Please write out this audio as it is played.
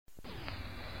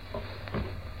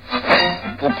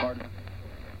part.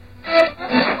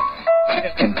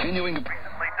 Continuing to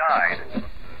recently died.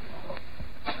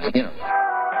 You know.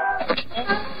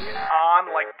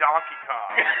 On like Donkey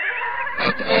Kong.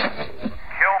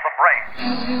 Kill the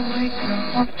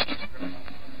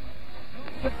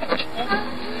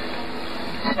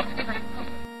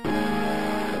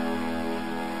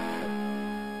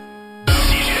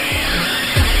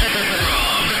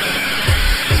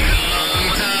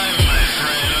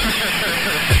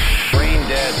Brain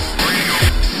dead.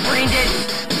 Brain dead.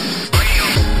 Brain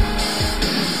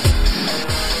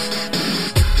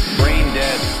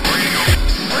dead.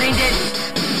 Brain dead.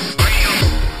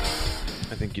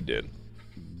 I think you did.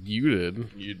 You did.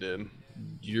 You did.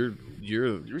 You're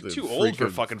the too old for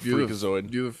fucking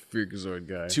Freakazoid. You're the Freakazoid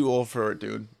guy. Too old for it,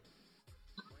 dude.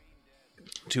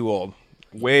 Too old.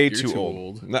 Way You're too too old.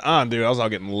 old. Nuh-uh, dude. I was all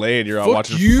getting laid. You're all Fuck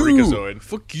watching you. Freakazoid.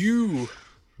 Fuck you.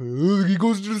 He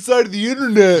goes to the side of the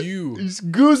internet. You. He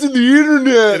goes in the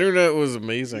internet. Internet was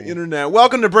amazing. Internet.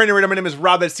 Welcome to Brain Radio. My name is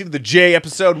Rob. That's C to the J,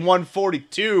 episode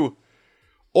 142.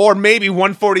 Or maybe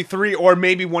 143, or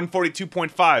maybe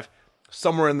 142.5.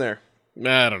 Somewhere in there.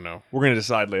 I don't know. We're going to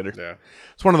decide later. Yeah.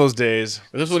 It's one of those days.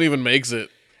 If this one even makes it.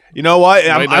 You know what?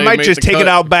 Might not I might make just the take cut. it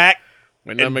out back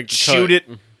Might not and make the shoot cut.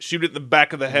 it. Shoot it in the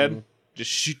back of the head. Just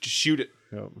shoot it.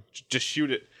 Yep. Just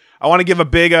shoot it. I want to give a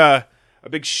big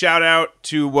shout out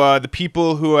to the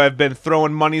people who have been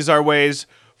throwing monies our ways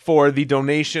for the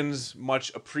donations.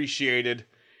 Much appreciated.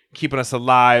 Keeping us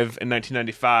alive in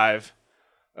 1995.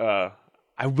 I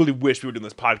really wish we were doing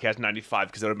this podcast in 95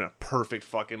 because that would have been a perfect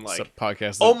fucking It's like. a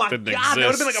podcast that Oh my god, didn't that would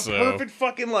have been like a exist, so- perfect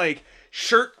fucking like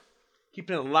shirt.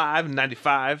 Keeping it alive in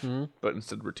 95, but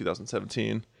instead we're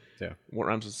 2017. Yeah. What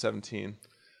rhymes with 17?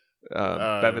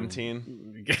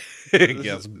 Beventine.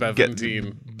 Yes,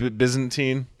 Byzantine.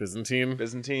 Byzantine. Byzantine.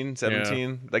 Byzantine,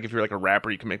 17. Like if you're like a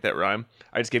rapper, you can make that rhyme.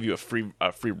 I just gave you a free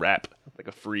rap, like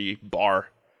a free bar.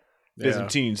 Yeah.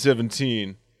 Byzantine,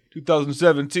 17.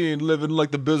 2017, living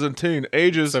like the Byzantine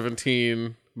ages.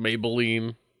 17.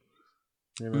 Maybelline.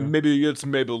 You know, Maybe it's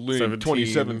Maybelline 17.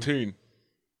 2017.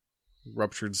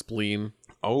 ruptured spleen.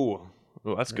 Oh,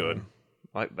 that's good.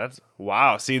 Like that's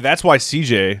wow. See, that's why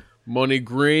CJ Money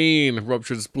Green.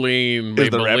 Ruptured spleen. Is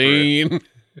the Maybelline.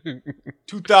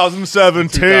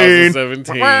 2017.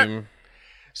 2017.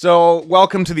 So,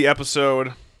 welcome to the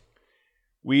episode.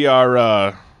 We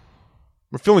are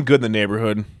we're feeling good in the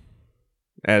neighborhood,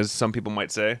 as some people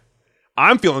might say.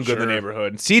 I'm feeling good in the Sure.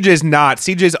 neighborhood. CJ's not.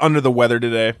 CJ's under the weather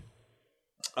today.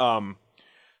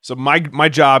 So my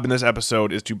job in this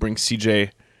episode is to bring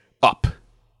CJ up.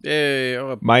 Yay.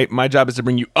 Oh, My job is to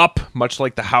bring you up, much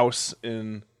like the house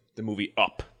in the movie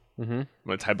Up. mm-hmm. I'm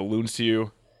gonna tie balloons to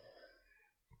you.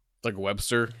 Like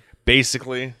Webster.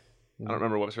 Basically, I don't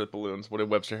remember Webster with balloons. What did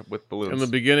Webster with balloons? In the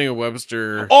beginning of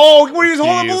Webster, Oh, when he's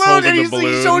holding He's balloons holding and the he's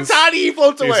so balloons. tiny he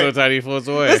floats away. he's so tiny he floats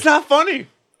away. That's not funny.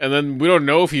 And then we don't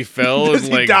know if he fell Does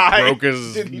and he like die? broke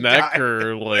his Did he neck die?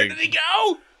 or Where like, did he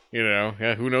go? you know,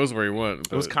 yeah, who knows where he went.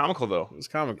 It was but comical though. It was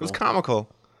comical. It was comical.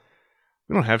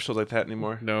 We don't have shows like that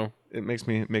anymore. No. It makes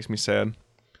me sad.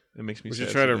 It makes me We sad.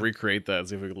 should try to CJ. recreate that and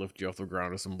see if we could lift you off the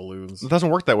ground with some balloons. It doesn't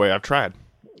work that way. I've tried.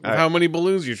 How many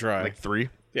balloons you try? Like 3.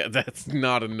 Yeah, that's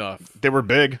not enough. They were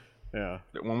big. Yeah.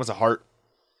 One was a heart.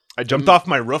 I jumped off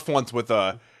my roof once with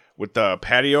the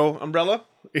patio umbrella.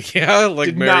 Yeah, like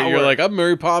Did Mary, not you're work. like, I'm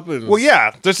Mary Poppins. Well,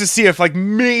 yeah, just to see if like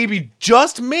maybe,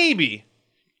 just maybe,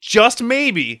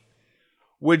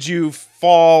 would you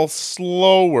fall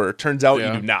slower? Turns out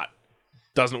Yeah. you do not.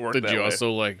 Doesn't work Did that you way.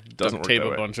 also like Doesn't duct work tape that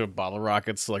a way. bunch of bottle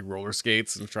rockets to like roller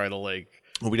skates and try to like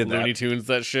We did Looney that. Tunes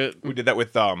that shit? We did that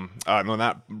with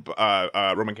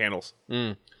Roman candles.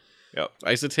 Mm. Yep.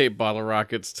 I used to tape bottle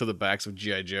rockets to the backs of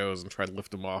G.I. Joes and try to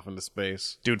lift them off into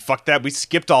space. Dude, fuck that. We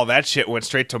skipped all that shit. Went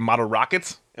straight to model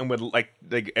rockets and would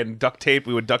and duct tape.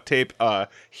 We would duct tape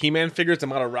He-Man figures to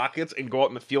model rockets and go out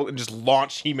in the field and just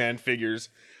launch He-Man figures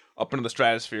up into the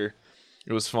stratosphere.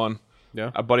 It was fun.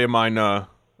 Yeah. A buddy of mine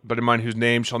whose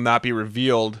name shall not be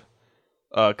revealed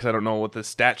because I don't know what the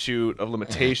statute of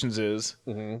limitations is,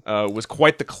 was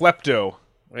quite the klepto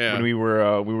Yeah. when we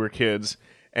were kids,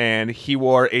 and he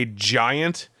wore a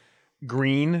giant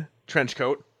green trench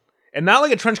coat, and not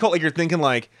like a trench coat like you're thinking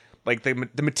like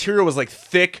the material was like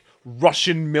thick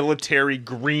Russian military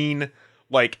green,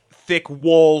 like thick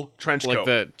wool trench like coat.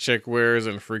 that chick wears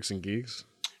in Freaks and Geeks.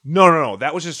 No,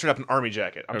 that was just straight up an army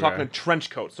jacket. I'm Okay. talking a trench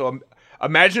coat. So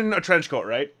imagine a trench coat,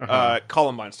 right?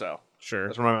 Columbine style. Sure.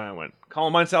 That's where my mind went.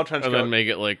 Columbine style trench And coat. then make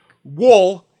it like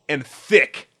Wool and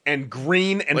thick and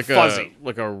green and like fuzzy.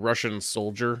 a Russian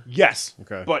soldier. Yes.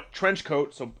 Okay. But trench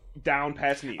coat, so down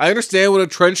past knees. I understand what a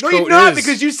trench No, coat you not, is.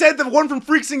 because you said the one from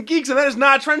Freaks and Geeks, and that is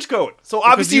not a trench coat. So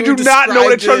obviously you you do not know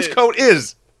what a described trench it. coat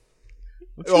is.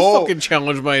 You fucking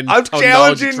challenge my I'm knowledge of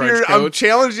challenging trench your coats.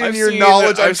 I've your seen-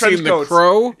 knowledge on I've trench seen coats. The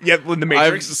Crow. Yep, with the I've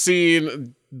Matrix.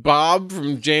 seen Bob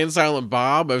from Jay and Silent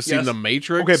Bob. I've seen Yes. The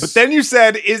Matrix. Okay, but then you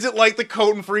said, "Is it like the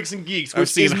coat in Freaks and Geeks?" Which I've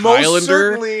seen is most Highlander.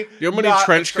 certainly You know how many not a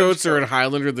trench coats are coat. in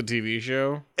Highlander, the TV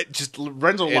show? It just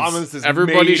Renzo Lamas is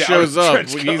Everybody made out shows of up.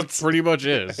 trench He coats. pretty much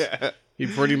is. He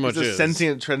pretty much It's a is.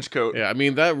 sentient trench coat. Yeah, I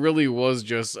mean that really was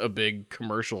just a big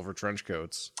commercial for trench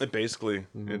coats. It basically,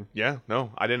 yeah.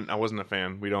 No, I didn't. I wasn't a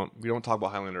fan. We don't talk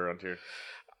about Highlander around here.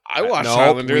 I watched Nope,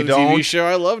 Highlander, we the TV don't. show.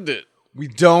 I loved it. We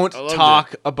don't loved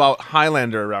talk about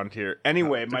Highlander around here.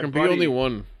 Anyway, my There can be buddy only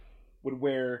one. would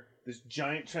wear this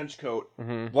giant trench coat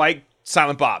like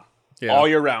Silent Bob Yeah. all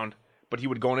year round, but he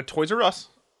would go into Toys R Us,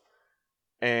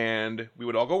 and we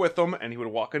would all go with him, and he would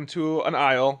walk into an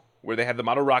aisle where they had the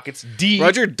model rockets.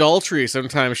 Roger Daltrey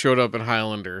sometimes showed up in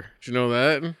Highlander. Did you know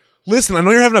that? Listen, I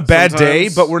know you're having a bad day,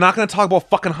 Sometimes. but we're not going to talk about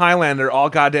fucking Highlander all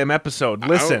goddamn episode.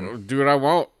 Listen. I'll do what I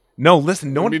want. No,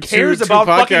 listen. No one Be cares two about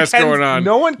fucking podcasts Ken. going on.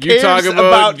 No one cares You talk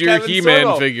about your Kevin He-Man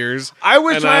Sorbo. figures. I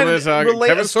was and trying I'm to gonna talk- relate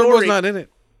Kevin a Sorbo's story. not in it.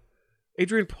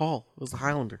 Adrian Paul was the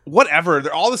Highlander. Whatever.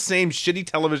 They're all the same shitty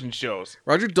television shows.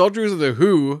 Roger Daltrey was in The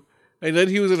Who, and then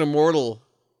he was an immortal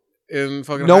in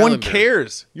fucking No Highlander. one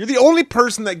cares. You're the only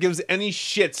person that gives any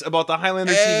shits about the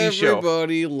Highlander TV show.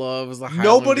 Everybody loves the Highlander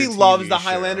Nobody loves TV the show.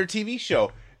 Highlander TV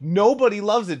show. Nobody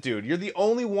loves it, dude. You're the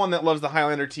only one that loves the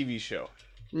Highlander TV show.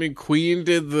 I mean, Queen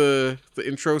did the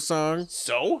intro song.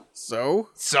 So? So?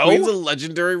 So? Queen's a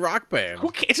legendary rock band. Who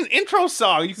cares? It's an intro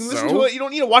song. You can listen So? to it. You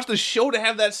don't need to watch the show to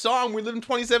have that song. We live in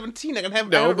 2017. I can have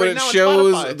No, it but right it now on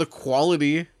shows Spotify. the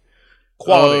quality.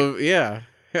 Quality. Yeah.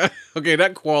 Okay,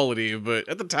 not quality, but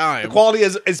at the time. The quality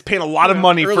is paying a lot of Yeah,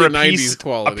 money for early a 90s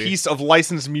quality. piece of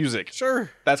licensed music. Sure.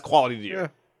 That's quality to you. Yeah.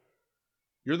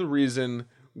 You're the reason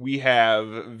we have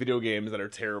video games that are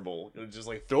terrible. Just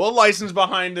like throw a license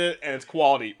behind it and it's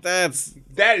quality. That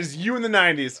is you in the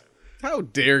 90s. How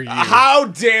dare you? How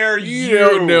dare you? You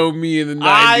don't know me in the 90s.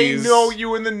 I know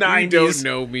you in the 90s. You don't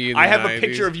know me in the 90s. I have a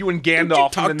picture of you and Don't Gandalf you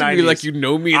talk in the to 90s. me like you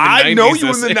know me in the 90s. I know you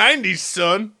in the that's- 90s,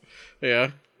 son.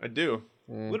 Yeah. I do.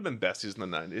 Would have been besties in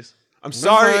the 90s. I'm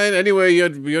Sorry. sorry. Anyway, you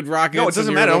had rockets. No, it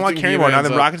doesn't matter. I don't want to carry more. Now the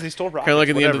rockets, they stole rockets. Kind of like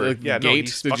at the end of Whatever. the Yeah, no, gate.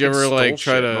 he Did you ever fucking like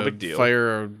stole try shit. No to big deal.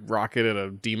 fire a rocket at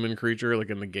a demon creature like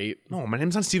in the gate? No, my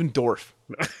name's not Steven Dorff.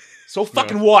 So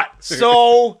fucking what?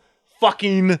 So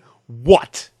fucking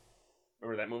what?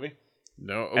 Remember that movie?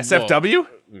 No. SFW? Well,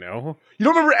 no. You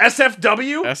don't remember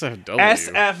SFW? SFW.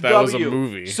 SFW. That was a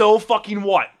movie. So fucking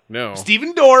what? No.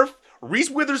 Steven Dorff,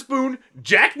 Reese Witherspoon,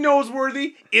 Jack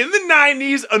Noseworthy in the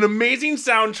 90s, an amazing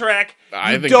soundtrack.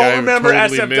 I You think don't I remember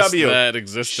totally SFW. missed that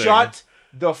existing. Shut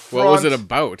the front What was it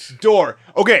about? door.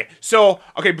 Okay,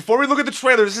 before we look at the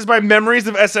trailer, this is my memories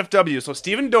of SFW. So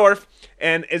Steven Dorff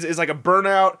and is like a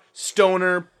burnout,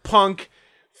 stoner, punk,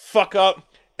 fuck up,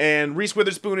 and Reese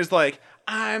Witherspoon is like,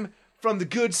 I'm from the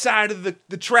good side of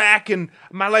the track and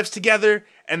my life's together.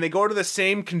 And they go to the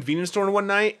same convenience store one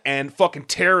night and fucking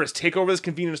terrorists take over this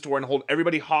convenience store and hold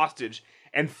everybody hostage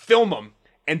and film them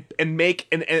and make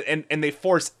and they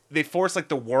force like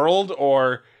the world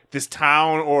or this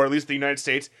town or at least the United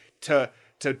States to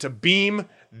beam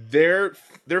their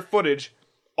footage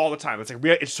all the time. It's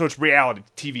like so it's reality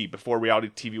TV before reality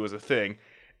TV was a thing,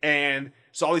 and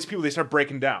so all these people, they start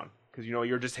breaking down because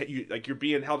you're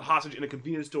being held hostage in a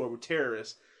convenience store with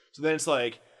terrorists. So then it's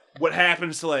like, what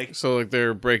happens to like? So like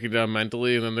they're breaking down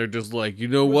mentally, and then they're just like, you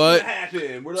know What's what? gonna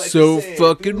happen? We're like So the same.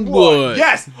 fucking What? what?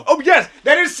 Yes. Oh yes.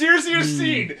 That is seriously a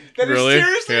scene. That is Really?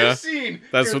 seriously Yeah. a scene.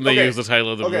 That's Here- when they okay. use the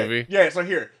title of the movie. Yeah. So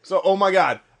here. So oh my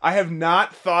god, I have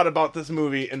not thought about this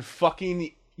movie in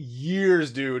fucking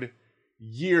years, dude.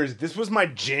 Years. This was my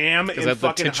jam Is in that the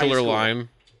fucking high titular school. line?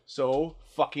 So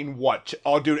fucking what?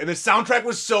 Oh, dude. And the soundtrack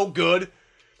was so good.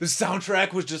 The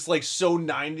soundtrack was just like so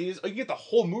 90s. Oh, you get the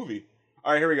whole movie.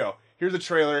 All right, here we go. Here's the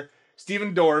trailer.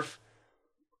 Steven Dorff.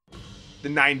 The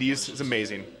 90s is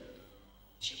amazing.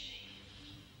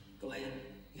 Go ahead.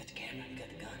 You got the camera, you got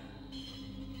the gun.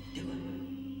 Do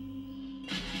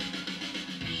it.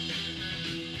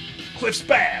 Cliff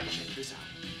Spad. Check this out.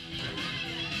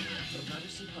 The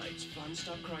Madison Heights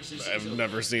Farmstop crisis I've is over.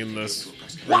 never seen this.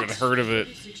 What? Or even heard of it.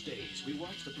 36 days, we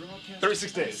watched the broadcast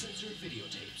 36 of days. uncensored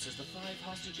videotapes as the 5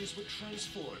 hostages were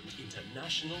transformed into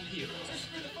national heroes.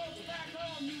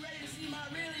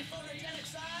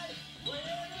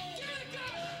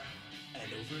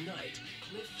 And overnight,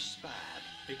 Cliff Spad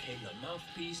became the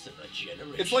mouthpiece of a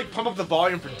generation. It's like Pump Up the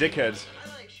Volume for dickheads.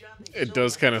 It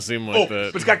does kind of seem Oh, like but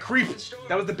that. it's got Creep.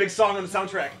 That was the big song on the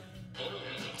soundtrack.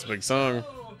 It's Big song.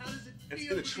 It's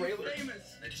in the trailer.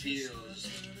 It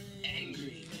feels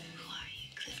angry.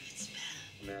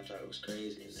 Man, I thought it was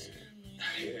crazy in there.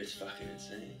 I hear it's fucking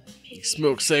insane. He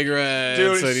smokes cigarettes.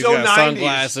 Dude, it's and he's so got 90s.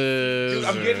 sunglasses. Dude,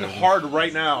 I'm getting hard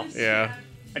right now. Yeah.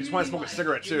 I just want to smoke a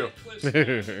cigarette too.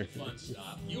 Fun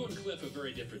stop. You and Cliff are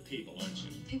very different people, aren't you?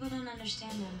 People don't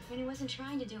understand him. I mean, he wasn't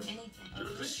trying to do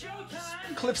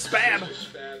anything. Cliff Spab.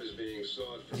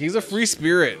 He's a free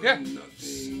spirit. Yeah.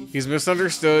 He's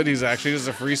misunderstood. He's actually just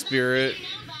a free spirit.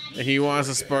 And he wants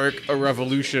to spark a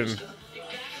revolution.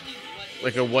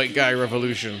 Like a white guy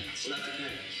revolution.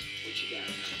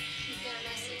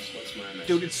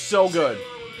 Dude, it's so good.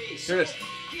 Here it is.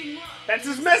 That's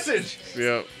his message.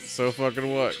 Yep. So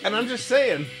fucking what? And I'm just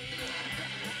saying.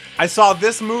 I saw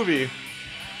this movie.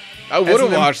 I would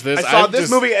have watched this. I saw I've this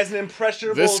just- movie as an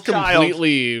impressionable This child.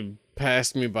 completely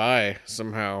passed me by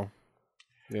somehow.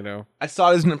 You know? I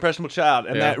saw it as an impressionable child,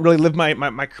 and Yeah. that really lived my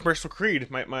personal creed.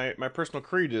 My personal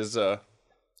creed is So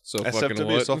fucking SFW.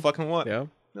 what? So fucking what? Yeah.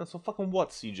 No, so fucking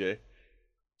what, CJ?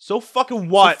 So fucking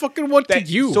what? So fucking what That-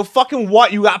 to you? So fucking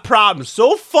what? You got problems.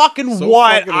 So fucking So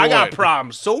what? fucking I got what?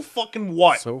 problems. So fucking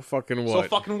what? So fucking So what?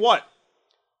 fucking what?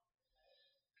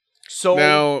 So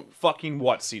Now- fucking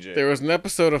what, CJ? There was an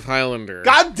episode of Highlander.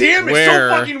 God damn it! Where-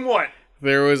 So fucking what?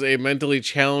 There was a mentally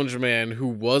challenged man who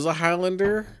was a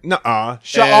Highlander. Nuh-uh.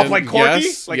 Shut off And like Corky?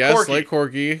 Yes, like yes, Corky. like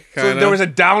Corky. So Kinda. there was a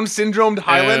Down syndromed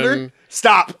Highlander? And-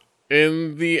 Stop.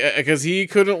 in the because he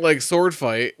couldn't like sword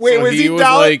fight. Wait, so was he he was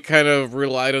down? like kind of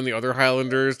relied on the other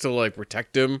Highlanders to like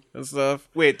protect him and stuff.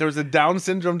 Wait, there was a Down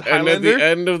syndromed And at Highlander? the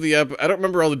end of the I don't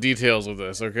remember all the details of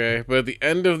this, okay? But at the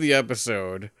end of the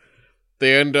episode,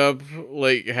 they end up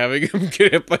like having him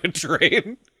get hit by a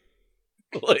train.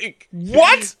 Like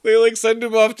What? They like send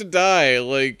him off to die,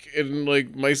 like in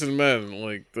like Mice and Men,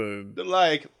 like the They're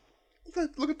like,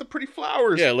 look at the pretty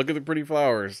flowers. yeah. Look at the pretty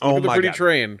flowers. Oh Look at the my pretty God.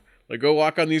 train. Like go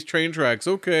walk on these train tracks,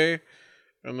 okay?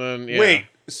 And then yeah. Wait,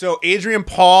 so Adrian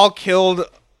Paul killed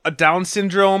a Down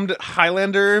syndromed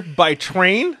Highlander by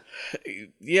train?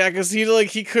 Yeah, because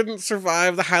he couldn't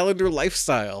survive the Highlander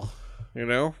lifestyle. You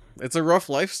know, it's a rough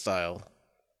lifestyle.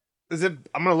 Is it?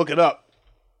 I'm gonna look it up.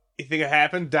 You think it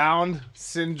happened? Down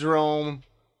syndrome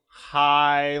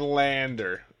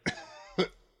Highlander.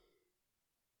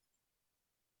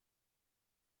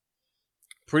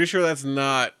 Pretty sure that's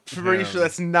not. Pretty him. sure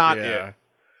that's not Yeah. it.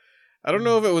 I don't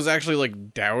know if it was actually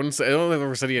like Down. I don't think I've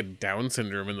ever said he had Down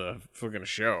syndrome in the fucking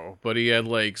show, but he had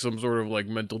like some sort of like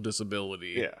mental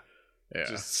disability. Yeah, yeah.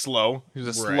 just slow. He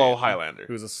was a Right. slow Highlander.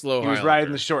 He was a slow. He was Highlander.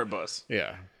 riding the short bus.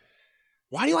 Yeah.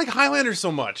 Why do you like Highlanders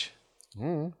so much?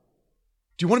 Mm.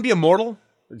 Do you want to be immortal?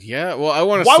 Yeah. Well, I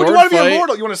want to. Why would you want to be fight,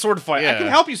 immortal? You want to sword fight? I Yeah. can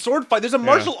help you sword fight. There's a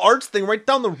martial arts thing right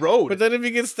down the road. But then if you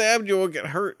get stabbed, you won't get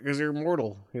hurt because you're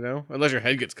immortal. You know, unless your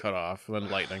head gets cut off, and then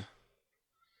lightning.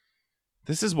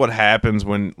 This is what happens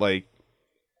when, like,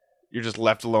 you're just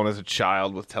left alone as a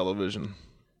child with television.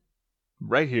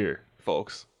 Right here,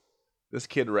 folks. This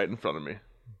kid right in front of me.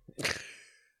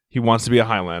 He wants to be a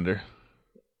Highlander.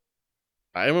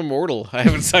 I am immortal. I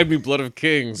have inside me blood of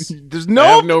kings. There's I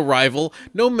have no rival.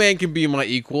 No man can be my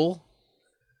equal.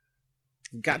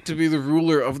 Got to be the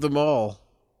ruler of them all.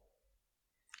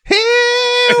 Here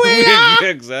we are! Yeah,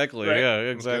 exactly. Right? Yeah,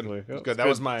 It was good. exactly. It was Yep, good. it's That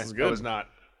was my. It's That good. was not.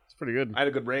 It's pretty good. I had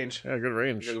a good range. Yeah, good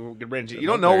range. Good range. Good You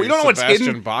don't up know. there. You don't know what's Sebastian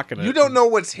hidden. Bach in it. You don't know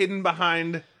what's hidden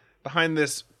behind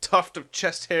this tuft of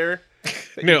chest hair.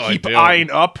 That No, you I keep don't. eyeing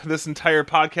up this entire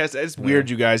podcast. It's weird,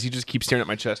 you guys. You just keep staring at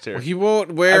my chest hair. Well, he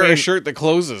won't wear I mean- a shirt that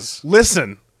closes.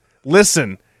 Listen.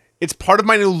 It's part of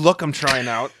my new look I'm trying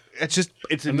out. It's a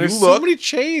And new there's look. so many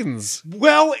chains.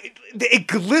 Well, it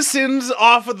glistens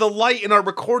off of the light in our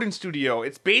recording studio.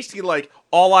 It's basically like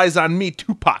All Eyes on Me,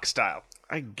 Tupac style.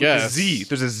 I There's a guess. Z.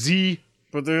 There's a Z.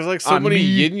 But there's like so On many me.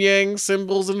 yin yang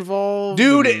symbols involved.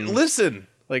 Dude, and, listen.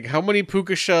 like how many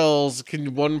puka shells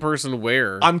can one person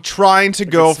wear? I'm trying to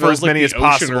go It for as smells like many the as ocean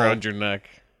possible. around your neck.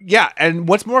 Yeah, and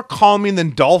what's more calming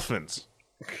than dolphins?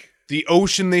 The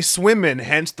ocean they swim in,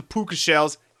 hence the puka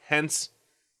shells, hence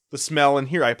the smell in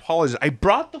here. I apologize. I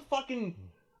brought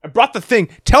the thing.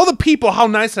 Tell the people how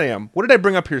nice I am. What did I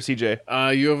bring up here, CJ?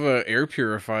 You have an air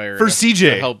purifier For to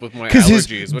CJ. help with my 'Cause his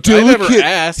allergies, which I never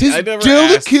asked. His I never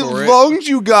delicate asked for it. lungs,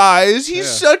 you guys. He's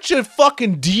Yeah. such a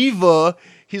fucking diva.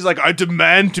 He's like, I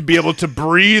demand to be able to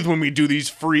breathe when we do these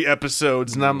free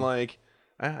episodes. And I'm like,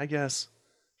 I guess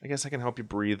I can help you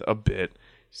breathe a bit.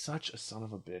 Such a son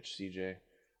of a bitch, CJ.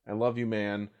 I love you,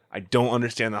 man. I don't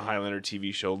understand the Highlander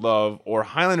TV show love or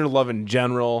Highlander love in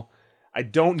general. I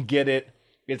don't get it.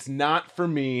 It's not for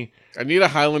me. I need a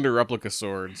Highlander replica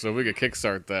sword, so if we could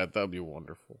kickstart that, that'd be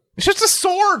wonderful. It's just a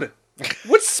sword.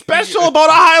 What's special about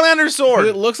a Highlander But sword?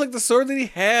 it looks like the sword that he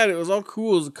had. It was all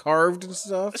cool. It was carved and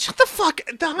stuff. It Shut the fuck.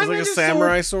 The was Highlander like a sword.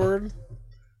 samurai sword.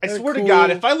 I Had a swear to cool-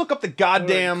 God, if I look up the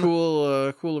goddamn,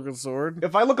 Cool looking sword.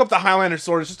 if I look up the Highlander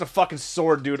sword, it's just a fucking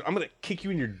sword, dude. I'm gonna kick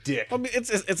you in your dick. I mean, it's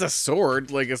a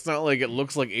sword. Like, it's not like it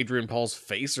looks like Adrian Paul's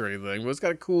face or anything, but it's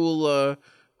got a cool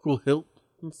hilt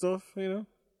and stuff, you know?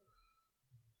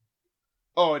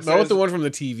 Oh, it's Not the one from the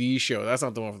TV show. That's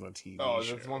not the one from the TV Oh,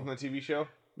 show. that's the one from the TV show.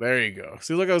 There you go.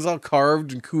 See, look, it was all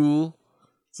carved and cool.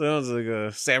 Sounds like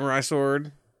a samurai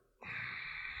sword.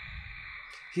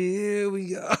 Here we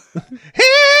go.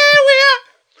 Here we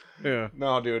are. Yeah.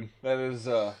 No, dude, that is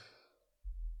Well,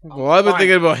 I've been fine.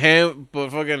 thinking about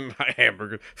fucking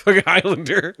hamburger, fucking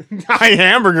Highlander. Hi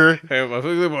hamburger. I'm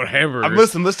thinking about hamburgers.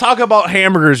 Listen, let's talk about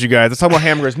hamburgers, you guys. Let's talk about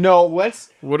hamburgers. No, let's.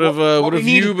 What have what we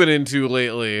you need- been into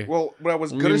lately? Well, what I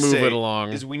was Let me gonna move say it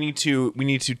along. is we need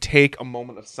to take a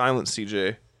moment of silence,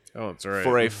 CJ, Oh, that's right.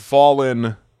 for a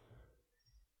fallen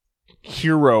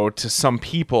hero to some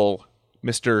people,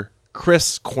 Mr.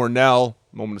 Chris Cornell.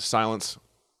 Moment of silence.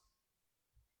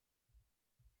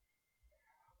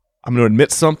 I'm going to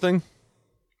admit something.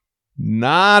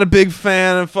 Not a big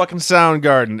fan of fucking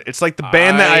Soundgarden. It's like the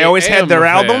band that I always had am their a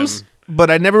albums, fan. but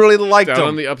I never really liked Down them.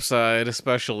 on the Upside,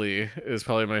 especially, is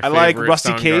probably my I favorite like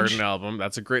Rusty Soundgarden Cage. album.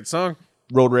 That's a great song.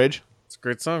 Road Rage. It's a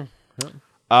great song. Yeah.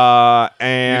 You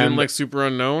And didn't like Super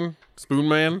Unknown? Spoon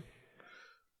Man?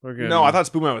 Okay. no, I thought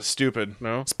Spoonman was stupid.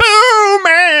 No?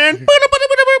 Spoonman!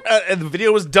 And the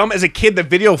video was dumb. As a kid, the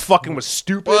video fucking was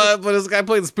stupid. But this guy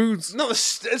played the spoons. No,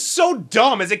 it's so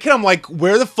dumb. As a kid, I'm like,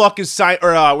 where the fuck is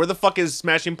where the fuck is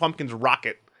Smashing Pumpkins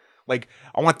Rocket? Like,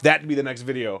 I want that to be the next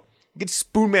video. Get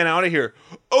Spoonman out of here.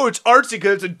 Oh, it's artsy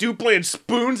because it's a dude playing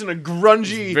spoons and a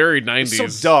grungy. Very 90s.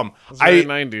 It's so dumb. It's very I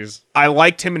 90s. I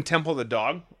liked him in Temple of the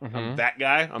Dog. I'm that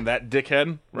guy. I'm that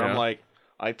dickhead. Where I'm Yeah. like,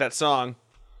 I like that song.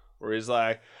 Where he's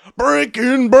like,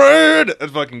 breaking bread.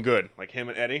 That's fucking good. Like him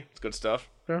and Eddie. It's good stuff.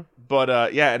 Yeah.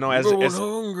 But yeah, no, as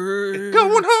hungry.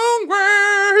 going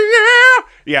hungry,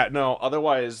 yeah. No,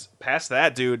 otherwise, past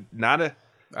that, dude, not a.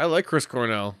 I like Chris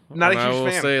Cornell. Not a And huge I will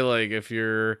fan. say, like, if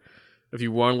you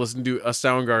want to listen to a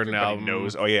Soundgarden album,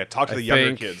 knows. Oh yeah, talk to I the younger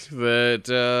think kids.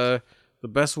 that the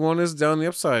best one is Down the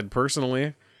Upside.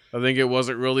 Personally, I think it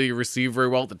wasn't really received very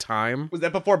well at the time. Was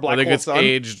that before Black I think Hole it's Sun?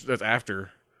 aged. That's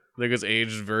after. I think it's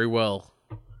aged very well.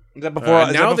 Is that before?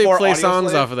 is Now that they before play Audio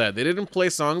songs Slave? off of that. They didn't play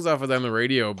songs off of that on the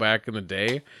radio back in the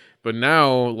day, but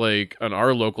now, like on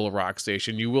our local rock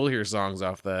station, you will hear songs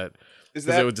off that. Is Because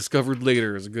that it was discovered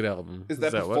later as a good album. is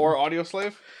that what? before Audio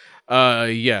Slave?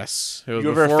 Yes. It was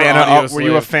You ever a before fan Audio of? Were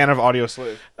you a Slave. fan of Audio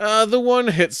Slave? The one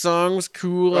hit song was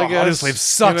cool, I guess. Audio Slave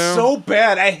sucks you know? so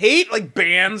bad. I hate like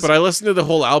bands. But I listened to the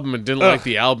whole album and didn't like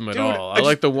the album at dude, all. I I just-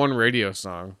 like the one radio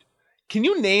song. Can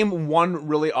you name one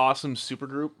really awesome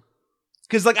supergroup?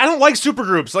 Because like I don't like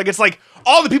supergroups. Like it's like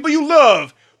all the people you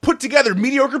love put together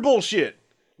mediocre bullshit.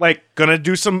 Like gonna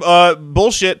do some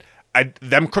bullshit.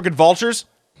 Them Crooked Vultures.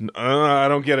 I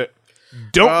don't get it.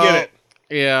 Don't get it.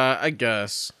 Yeah, I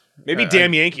guess. Maybe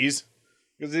Damn Yankees.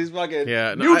 Because he's fucking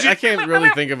Yeah, no, Eugene- I can't really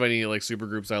think of any like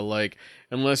supergroups I like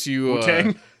unless you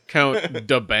Wu-Tang? count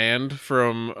the band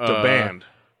from The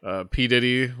band. P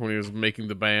Diddy when he was making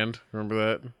the band. Remember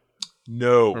that?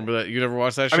 No. Remember that? You never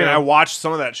watched that show? I mean, I watched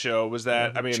some of that show. Was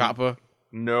that? I mean, Choppa,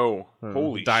 no.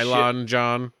 Holy Dylon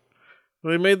John.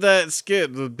 They made that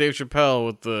skit with Dave Chappelle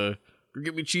with the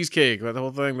 "Get me cheesecake." That whole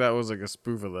thing. That was like a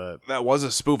spoof of that. That was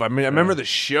a spoof. I mean, I remember the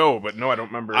show, but no, I don't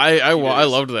remember. I who it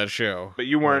is. loved that show. But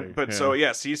you weren't. Like, But yeah. so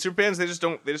yeah. See, super bands, they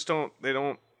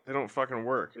don't fucking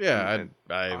work. Yeah, And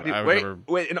I would wait, never.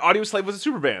 wait. And Audio Slave was a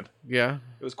super band. Yeah,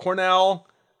 It was Cornell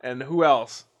and who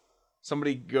else?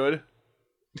 Somebody good.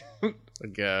 I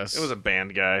guess It was a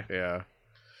band guy. yeah.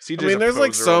 CJ's I mean, a there's,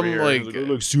 like, poser some, over here. like- He's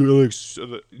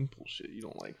bullshit. You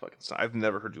don't like fucking. I've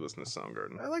never heard you listen to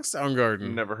Soundgarden. I like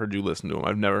Soundgarden. Never heard you listen to him.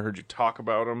 I've never heard you talk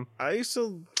about him. I used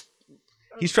to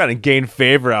He's trying to gain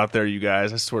favor out there, you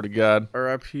guys. I swear to God.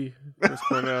 R.I.P. Chris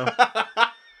Cornell.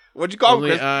 What'd you call him?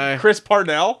 Only I- Chris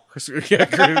Parnell? Chris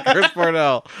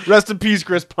Parnell. Rest in peace,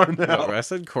 Chris Parnell. No, I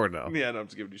said Cornell. Yeah, no, I'm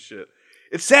just giving you shit.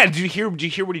 It's sad. Did you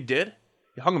hear what he did?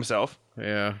 He hung himself.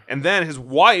 Yeah. And then his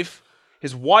wife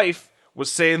was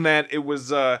saying that it was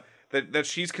that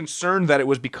she's concerned that it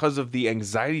was because of the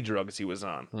anxiety drugs he was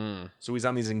on. So he's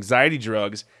on these anxiety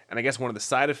drugs, and I guess one of the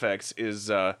side effects is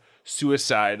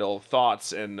suicidal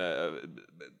thoughts and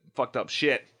fucked up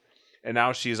shit. And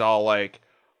now she's all like,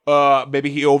 maybe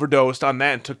he overdosed on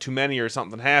that and took too many or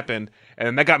something happened.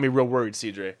 And that got me real worried,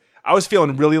 CJ. I was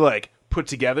feeling really like put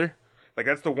together. Like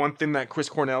that's the one thing that Chris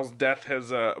Cornell's death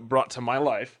has brought to my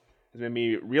life. Has made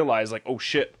me realize like, oh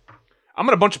shit, I'm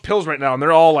on a bunch of pills right now, and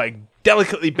they're all like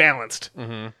delicately balanced.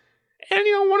 Mm-hmm.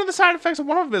 And one of the side effects of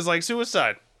one of them is like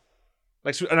suicide.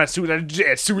 Like not suicide,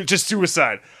 just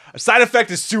suicide. A side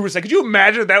effect is suicide. Could you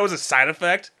imagine if that was a side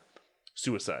effect?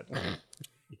 Suicide.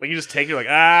 Like you just take it, like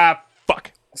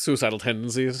fuck. Suicidal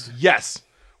tendencies. Yes,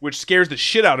 which scares the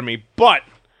shit out of me. But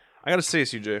I gotta say,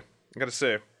 CJ,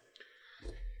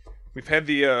 we've had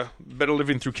the Better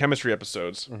Living Through Chemistry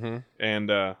episodes, and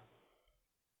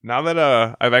now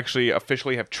that I've actually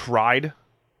officially have tried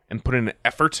and put in an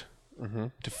effort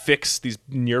to fix these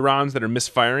neurons that are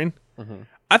misfiring,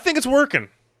 I think it's working.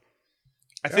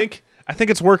 I think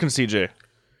it's working, CJ.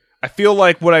 I feel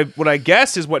like what I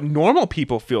guess is what normal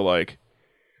people feel like,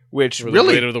 which Where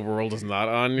really the weight of the world is not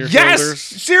on your yes, shoulders.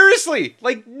 seriously,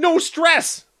 like no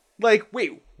stress. Like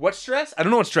wait, what stress? I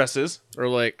don't know what stress is. Or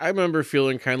like, I remember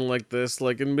feeling kind of like this,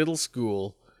 like in middle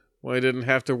school, when I didn't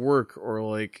have to work, or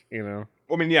like, you know.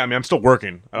 I mean, I'm still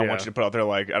working. I don't want Yeah. you to put out there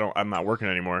like I'm not working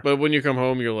anymore. But when you come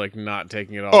home, you're like not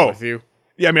taking it all with you.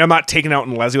 Yeah, I mean, I'm not taking out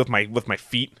in Leslie with my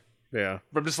feet. Yeah.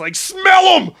 I'm just like,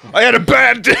 smell them. I had a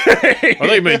bad day. I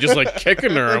thought you meant just like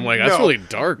kicking her. I'm like, that's No. really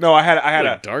dark. No, I had Really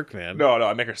a dark, man. no.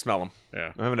 I make her smell them.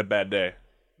 Yeah. I'm having a bad day.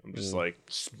 I'm just like,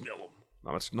 smell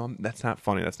them. No, that's not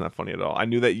funny. That's not funny at all. I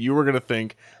knew that you were gonna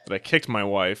think that I kicked my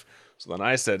wife, so then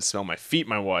I said, smell my feet,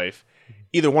 my wife.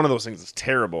 Either one of those things is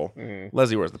terrible.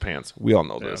 Leslie wears the pants. We all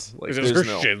know this. Like, It's just there's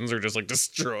her no. shins are just like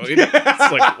destroyed. It's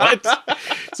like, what?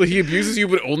 So he abuses you,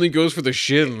 but only goes for the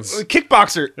shins.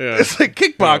 Kickboxer. Yeah. It's like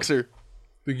kickboxer.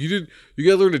 Like, you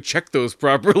gotta learn to check those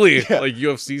properly, like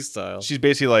UFC style. She's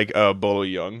basically like Bolo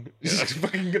Young. She's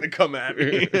fucking gonna come at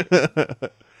me.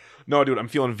 No, dude, I'm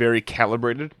feeling very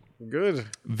calibrated. Good.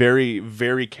 Very,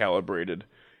 very calibrated.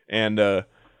 And I've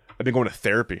been going to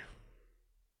therapy.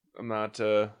 I'm not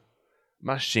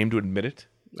ashamed to admit it.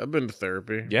 I've been to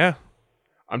therapy. Yeah.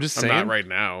 I'm just I'm saying. not right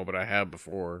now, but I have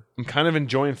before. I'm kind of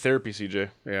enjoying therapy, CJ.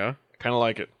 Yeah. Kind of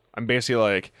like it. I'm basically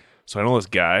like, so I know this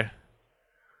guy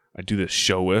I do this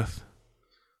show with.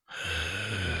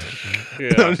 Yeah.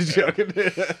 No, I'm just joking.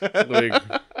 like,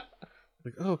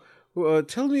 oh, well,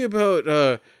 tell me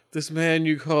about this man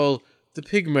you call the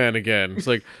Pig Man again. It's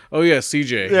like, oh yeah,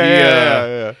 CJ.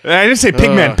 Yeah. I didn't say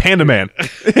pig man, panda man.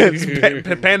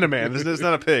 It's panda man. It's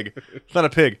not a pig. It's not a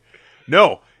pig.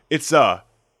 No, it's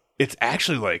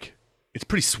actually like it's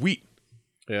pretty sweet.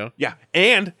 Yeah. Yeah,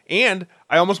 and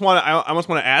I almost want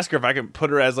to ask her if I can put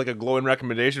her as like a glowing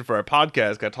recommendation for our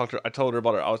podcast. 'Cause I told her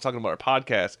about I was talking about our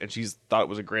podcast, and she's thought it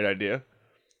was a great idea.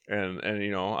 And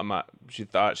you know, I'm not. She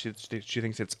thought she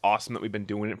thinks it's awesome that we've been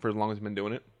doing it for as long as we've been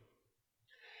doing it.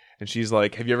 And she's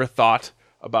like, "Have you ever thought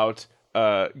about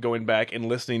going back and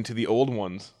listening to the old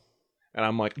ones?" And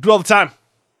I'm like, "Do all the time,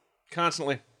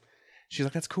 constantly." She's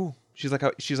like, "That's cool." She's like,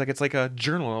 "It's like a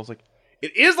journal." And I was like,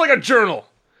 "It is like a journal."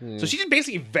 So she just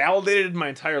basically validated my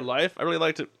entire life. I really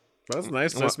liked it. That's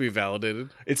nice. Nice to be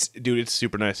validated. It's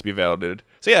super nice to be validated.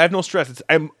 So yeah, I have no stress.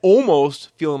 I'm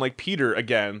almost feeling like Peter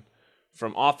again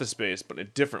from Office Space, but in a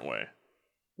different way.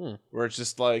 Where it's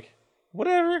just like,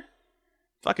 whatever,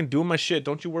 fucking doing my shit.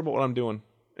 Don't you worry about what I'm doing.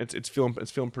 It's feeling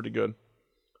pretty good.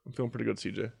 I'm feeling pretty good,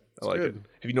 CJ. I like it.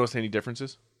 Have you noticed any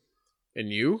differences? And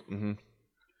you? Mm-hmm.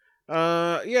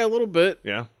 Yeah, a little bit.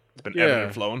 Yeah, it's been ebbing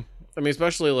and flowing. I mean,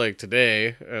 especially like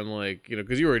today, and like, you know,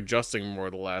 because you were adjusting more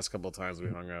the last couple of times we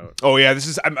hung out. Oh yeah,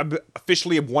 I'm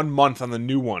officially 1 month on the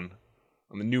new one,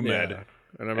 on the new med.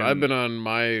 And I've been on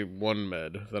my one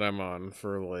med that I'm on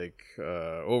for like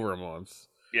over a month.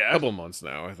 Yeah, a couple of months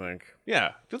now, I think.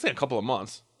 Yeah, feels like a couple of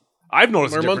months. I've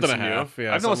noticed Or a a month difference and a in half, you.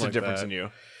 yeah, I've noticed a something like difference that. in you.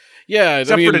 Yeah,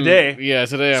 Except for today. Yeah,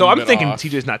 today. So I'm I'm thinking off.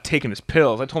 TJ's not taking his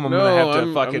pills. I told him I'm No, gonna have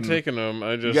to fucking. I'm taking them.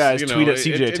 I just guys you know, tweet at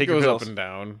CJ, It take your goes pills. up and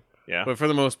down. Yeah, But for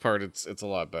the most part, it's a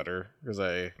lot better because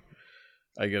I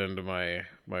get into my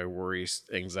worry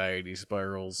anxiety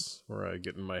spirals where I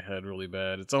get in my head really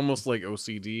bad. It's almost like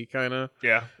OCD kind of.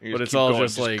 yeah. You But just it's keep all going,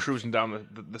 just like cruising down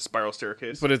the spiral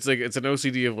staircase. But it's like it's an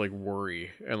OCD of like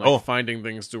worry and like finding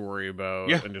things to worry about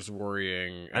and just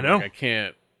worrying. And I know. Like, I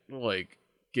can't like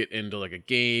get into like a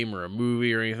game or a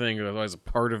movie or anything. There's always a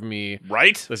part of me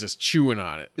right? that's just chewing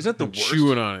on it. Isn't that the And worst?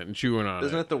 Chewing on it and chewing on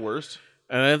Isn't it. it the worst?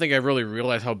 And I don't think I really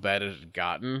realized how bad it had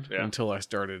gotten Yeah. until I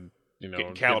started, you know,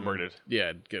 Getting calibrated.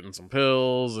 getting some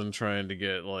pills and trying to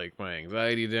get like my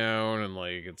anxiety down, and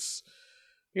like it's,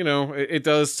 you know, it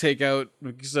does take out,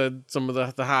 like you said, some of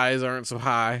the highs aren't so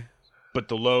high, But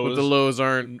the lows. but the lows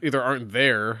aren't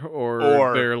there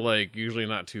or they're like usually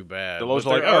not too bad. The lows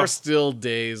But are there like, are still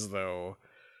days though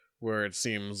where it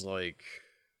seems like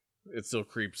it still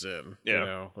creeps in. Yeah. You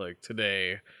know, like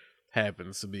today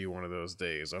happens to be one of those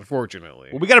days, unfortunately.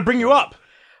 Well, we got to bring you up.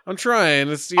 I'm trying.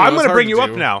 It's, I'm going to bring you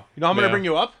up now. You know how I'm going to Yeah. bring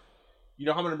you up? You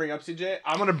know how I'm going to bring up, CJ?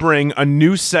 I'm going to bring a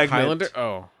new segment. Highlander?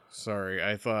 Oh, sorry.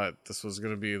 I thought this was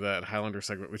going to be that Highlander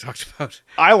segment we talked about.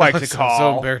 I like to So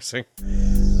call. embarrassing.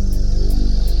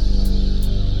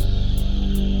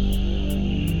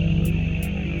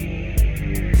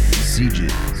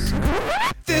 CJ's.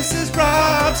 This is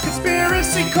Rob's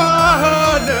Conspiracy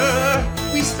Corner.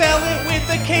 We spell it with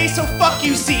a K, so fuck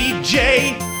you,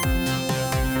 CJ.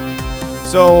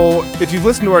 So, if you've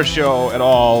listened to our show at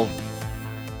all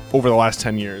over the last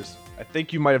 10 years, I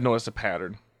think you might have noticed a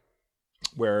pattern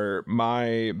where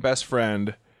my best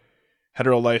friend,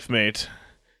 hetero life mate,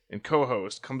 and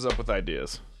co-host comes up with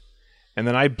ideas. And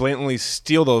then I blatantly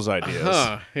steal those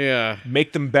ideas, Yeah.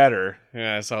 make them better,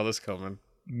 Yeah, I saw this coming.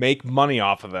 make money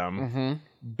off of them,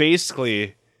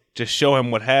 basically just show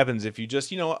him what happens if you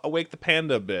just, awake the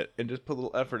panda a bit and just put a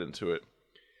little effort into it.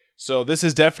 So this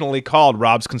is definitely called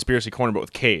Rob's Conspiracy Corner, but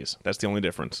with K's. That's the only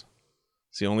difference.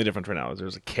 It's the only difference right now is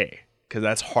there's a K, because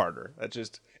that's harder. And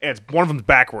it's one of them's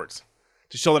backwards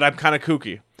to show that I'm kind of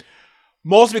kooky.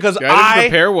 Mostly because Yeah, I didn't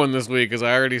prepare one this week because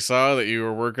I already saw that you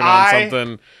were working on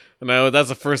something. And that's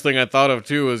the first thing I thought of,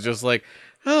 too, was just like,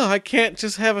 oh, I can't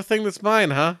just have a thing that's mine,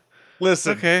 huh?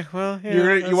 Listen. Okay, well,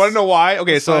 yeah. You want to know why?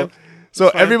 Okay, so fine. so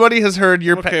everybody has heard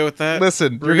your... Okay with that.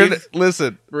 Listen. Breathe. You're gonna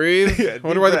listen. Breathe. Yeah,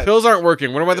 Wonder deep why breath. the pills aren't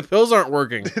working. Wonder why the pills aren't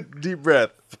working. Deep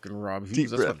breath. Fucking Rob Hughes. Deep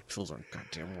That's why breath. the pills aren't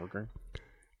goddamn working.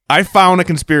 I found a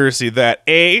conspiracy that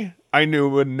A, I knew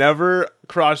would never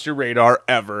cross your radar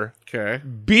ever. Okay.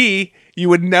 B, you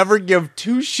would never give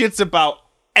two shits about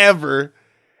ever.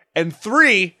 And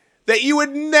 3, that you would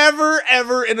never,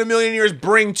 ever in a million years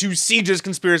bring to Siege's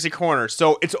Conspiracy Corner.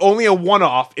 So it's only a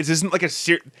one-off. It isn't like this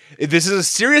is a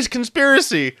serious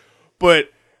conspiracy, but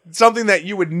something that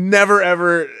you would never,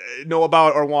 ever know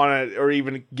about or want to, or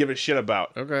even give a shit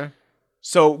about. Okay.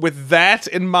 So with that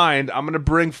in mind, I'm going to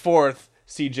bring forth,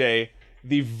 CJ,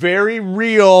 the very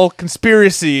real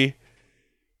conspiracy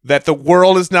that the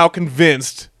world is now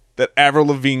convinced that Avril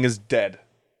Lavigne is dead.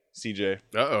 CJ.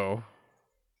 Uh-oh.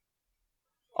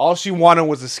 All she wanted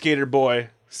was a skater boy.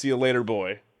 See you later,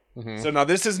 boy. Mm-hmm. So now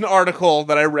this is an article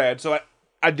that I read. So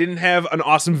I didn't have an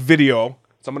awesome video.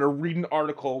 So I'm going to read an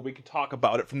article. We can talk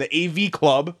about it from the AV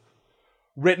Club.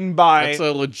 Written by... That's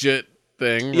a legit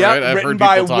thing, yeah, right? I've written heard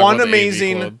by people talk one about the AV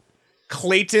amazing Club.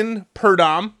 Clayton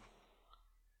Purdom.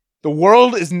 The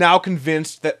world is now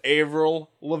convinced that Avril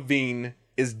Lavigne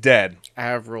is dead.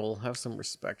 Avril, have some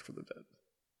respect for the dead.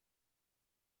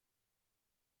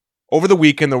 Over the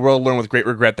weekend, the world learned with great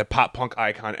regret that pop-punk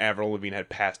icon Avril Lavigne had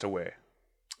passed away.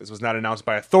 This was not announced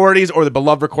by authorities or the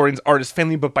beloved recordings artist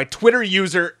family, but by Twitter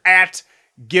user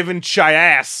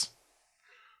 @GivenChiass,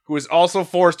 who was also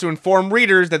forced to inform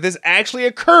readers that this actually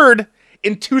occurred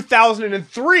in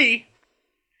 2003,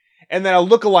 and that a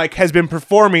lookalike has been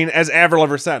performing as Avril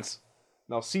ever since.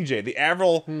 Now, CJ, the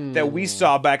Avril that we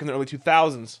saw back in the early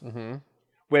 2000s,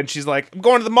 when she's like, I'm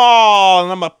going to the mall and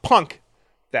I'm a punk.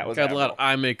 That was Got Avril. a lot of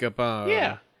eye makeup on.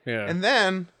 Yeah. Yeah. And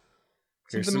then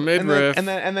Here's something- some midriff. and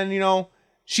then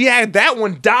she had that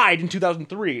one died in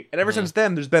 2003, and ever since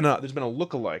then there's been a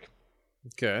lookalike.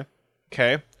 Okay.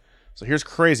 Okay, so here's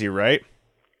crazy, right?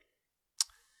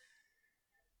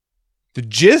 The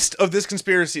gist of this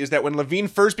conspiracy is that when Lavigne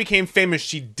first became famous,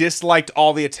 she disliked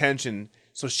all the attention,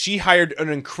 so she hired an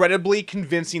incredibly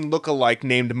convincing lookalike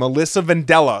named Melissa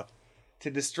Vandella to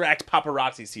distract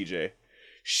paparazzi. CJ.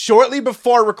 Shortly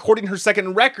before recording her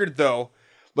second record, though,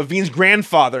 Lavigne's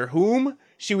grandfather, whom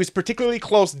she was particularly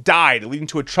close, died, leading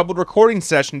to a troubled recording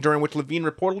session during which Lavigne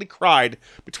reportedly cried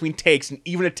between takes and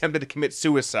even attempted to commit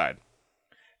suicide.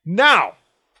 Now,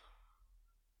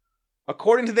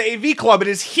 according to the AV Club, it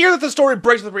is here that the story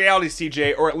breaks with reality,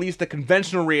 CJ, or at least the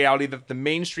conventional reality that the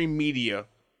mainstream media,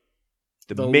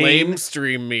 The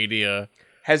lamestream media.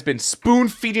 has been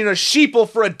spoon-feeding a sheeple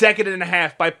for a decade and a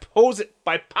half by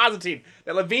positing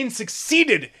that Lavigne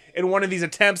succeeded in one of these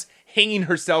attempts, hanging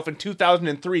herself in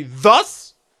 2003.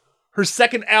 Thus, her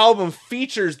second album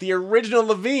features the original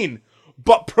Lavigne,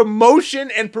 but promotion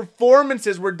and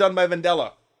performances were done by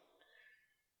Vandella.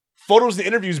 Photos and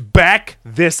interviews back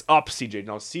this up, CJ.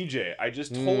 Now, CJ, I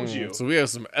just told you. So we have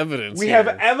some evidence We here. have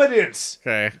evidence.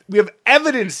 Okay. We have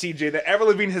evidence, CJ, that Avril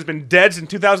Lavigne has been dead since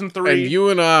 2003. And you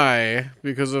and I,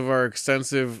 because of our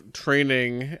extensive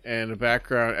training and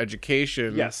background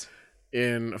education yes.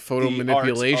 in photo The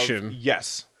manipulation, arts of-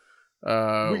 yes.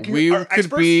 we are could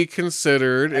be experts?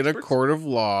 considered in a Experts? court of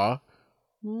law.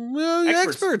 Well,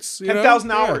 experts.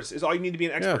 10,000 hours is all you need to be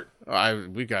an expert. Yeah.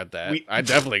 We got that. We- I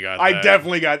definitely got that. I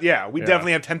definitely got, we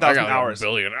definitely have I 10,000 got hours. A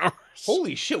billion hours.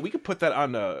 Holy shit, we could put that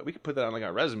on like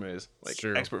our resumes, like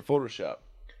True. expert Photoshop.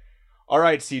 All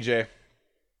right, CJ.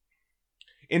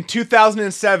 In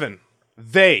 2007,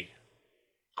 they,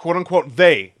 quote unquote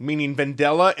they, meaning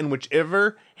Vendella and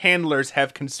whichever handlers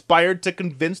have conspired to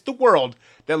convince the world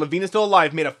that Levine is still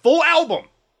alive, made a full album.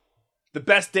 The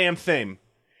best damn thing.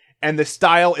 And the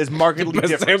style is markedly The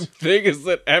different. same thing is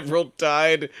that Avril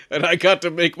died, and I got to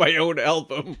make my own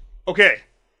album. Okay.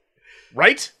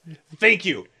 Right? Thank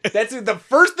you. That's the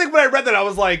first thing when I read that, I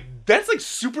was like, that's like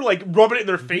super like rubbing it in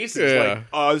their faces. Yeah. Like,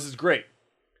 oh, this is great.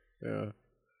 Yeah.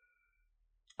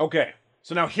 Okay.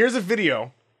 So now here's a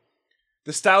video.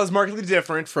 The style is markedly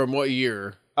different. From what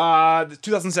year?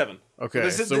 2007. Okay,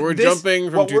 This is- so we're this- jumping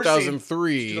from what we're seeing-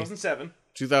 2003, 2007.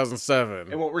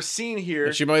 2007. And what we're seeing here.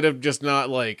 And she might have just not,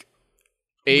 like,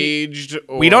 aged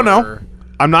or... We don't know.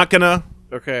 I'm not gonna.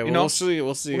 Okay, well, know, we'll see.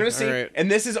 We'll see. We're gonna see. All right. And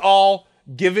this is all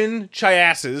given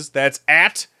Chiasses. That's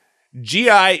at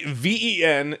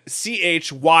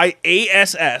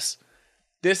GIVENCHYASS.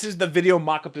 This is the video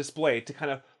mock-up display to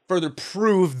kind of further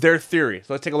prove their theory.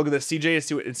 So let's take a look at this, CJ,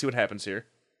 and see what happens here.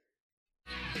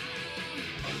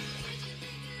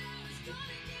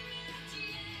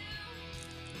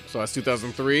 So that's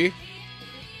 2003.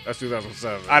 That's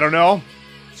 2007. I don't know.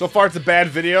 So far, it's a bad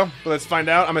video, but let's find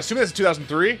out. I'm assuming it's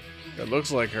 2003. It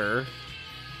looks like her.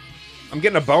 I'm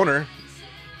getting a boner.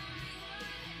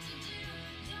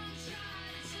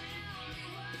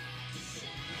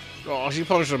 Oh, she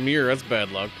punched a mirror. That's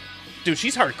bad luck. Dude,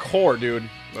 she's hardcore, dude.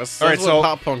 That's All right, what so-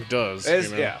 pop punk does. It is,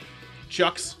 you know? yeah.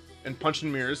 Chucks and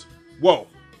punching mirrors. Whoa.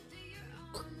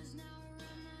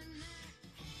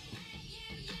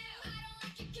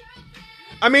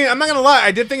 I mean, I'm not gonna lie.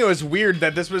 I did think it was weird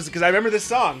that this was because I remember this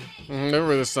song, I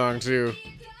remember this song too.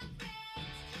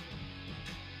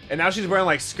 and now she's wearing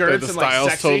like Did skirts the and like styles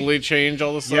sexy. totally change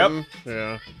all of a sudden?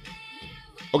 Yeah.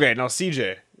 Okay, now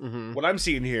CJ, what I'm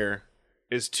seeing here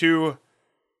is two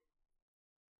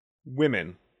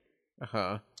women. Uh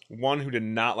huh. One who did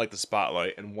not like the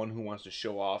spotlight, and one who wants to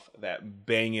show off that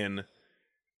banging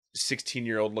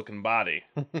 16-year-old looking body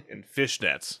in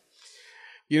fishnets.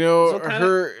 You know, So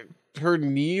kinda- her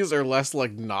knees are less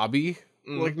like knobby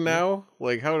like now.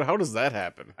 Like how does that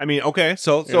happen? I mean, okay,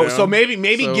 so You know? maybe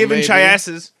So given maybe.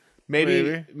 Chiasses,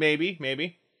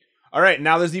 maybe. All right,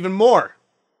 now there's even more.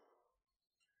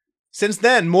 Since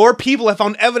then, more people have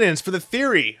found evidence for the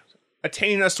theory,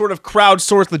 attaining a sort of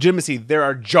crowdsourced legitimacy. There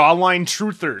are jawline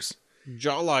truthers.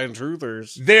 Jawline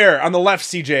truthers. There, on the left,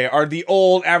 CJ, are the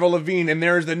old Avril Lavigne, and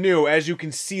there's the new. As you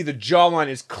can see, the jawline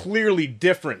is clearly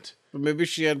different. But maybe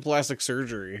she had plastic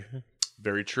surgery.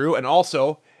 Very true. And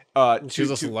also, She's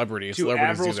a celebrity. To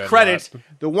Celebrities Avril's do that credit, a lot.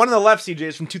 the one on the left, CJ,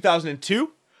 is from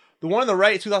 2002. The one on the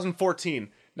right, 2014.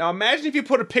 Now imagine if you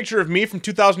put a picture of me from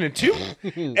 2002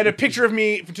 and a picture of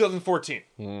me from 2014.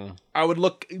 I would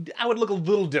look a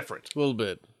little different. A little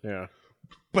bit. Yeah.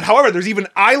 But however, there's even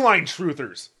eyeline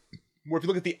truthers, where if you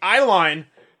look at the eyeline,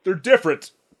 they're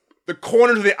different. The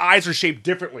corners of the eyes are shaped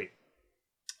differently.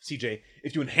 CJ,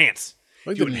 if you enhance,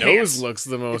 Like if you the enhance- nose looks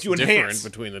the most you different enhance.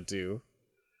 between the two.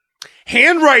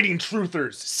 Handwriting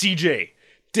truthers, CJ.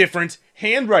 Different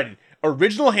handwriting.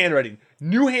 Original handwriting.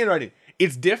 New handwriting.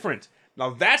 It's different.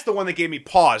 Now that's the one that gave me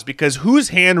pause, because whose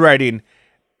handwriting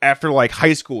after like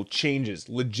high school changes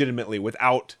legitimately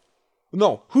without...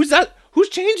 No, who's that? Whose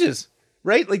changes?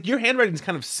 Right? Like your handwriting's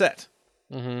kind of set.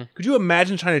 Could you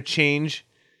imagine trying to change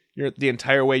the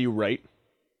entire way you write?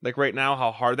 Like right now,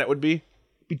 how hard that would be?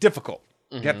 It'd be difficult.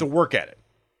 You have to work at it.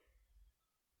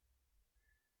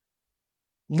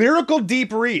 Lyrical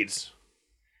Deep reads.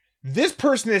 This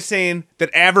person is saying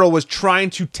that Avril was trying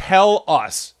to tell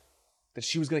us that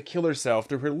she was going to kill herself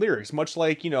through her lyrics, much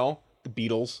like, the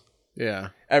Beatles, Yeah.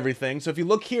 everything. So if you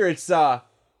look here, it's not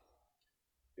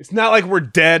like we're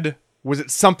dead. Was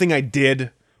it something I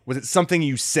did? Was it something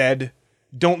you said?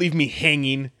 Don't leave me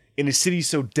hanging in a city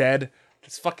so dead.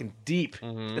 That's fucking deep.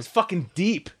 That's fucking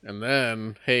deep. And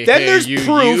then, hey, There's you,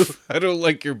 proof. I don't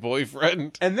like your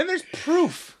boyfriend. And then there's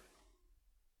proof.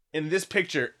 In this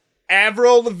picture,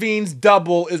 Avril Lavigne's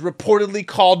double is reportedly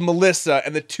called Melissa,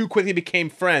 and the two quickly became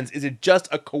friends. Is it just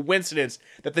a coincidence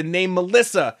that the name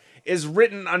Melissa is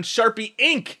written on Sharpie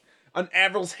ink on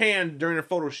Avril's hand during her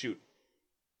photo shoot?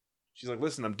 She's like,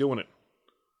 listen, I'm doing it.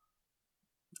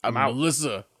 I'm out.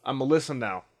 Melissa. I'm Melissa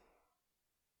now.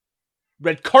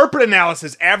 Red carpet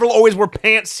analysis. Avril always wore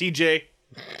pants, CJ.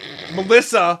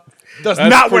 Melissa does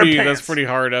not wear pants. That's pretty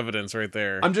hard evidence right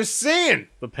there. I'm just saying.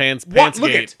 The pants Look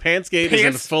at Pantsgate is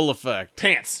in pants. full effect.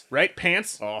 Pants, right?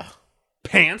 Pants. Oh,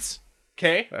 Pants.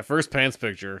 Okay. that first pants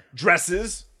picture.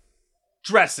 Dresses.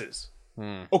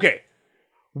 Okay.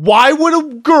 Why would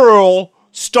a girl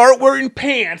start wearing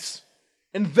pants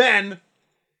and then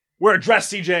wear a dress,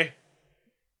 CJ?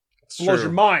 It's Blows true.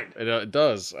 your mind. It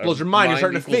does. Blows your mind. You're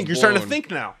starting to think. You're starting to think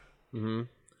now.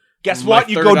 Guess My what?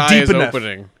 You third go eye deep is enough.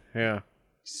 opening. Yeah.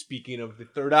 Speaking of the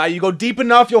third eye, you go deep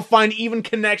enough, you'll find even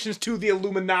connections to the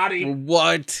Illuminati.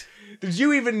 What? Did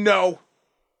you even know?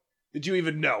 Did you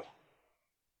even know?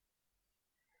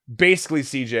 Basically,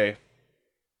 CJ,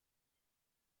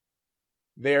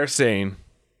 they are saying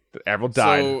that Avril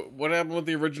died. So what happened with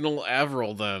the original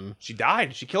Avril then? She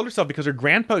died. She killed herself because her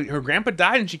grandpa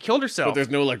died and she killed herself. But there's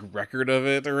no like record of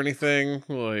it or anything.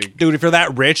 Like, Dude, if you're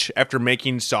that rich after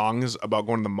making songs about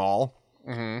going to the mall,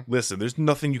 listen, there's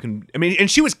nothing you can. I mean,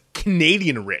 and she was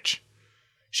Canadian rich.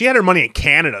 She had her money in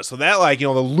Canada, so that, like, you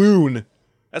know, the loon,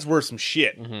 that's worth some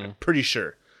shit. I'm pretty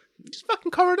sure. Just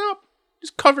fucking covered up.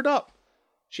 Just covered up.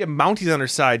 She had Mounties on her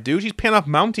side, dude. She's paying off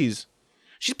Mounties.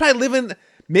 She's probably living.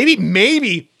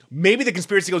 Maybe the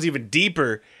conspiracy goes even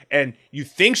deeper, and you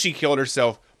think she killed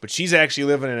herself, but she's actually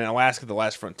living in Alaska, the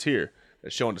last frontier.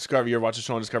 That show on Discovery. You ever watch the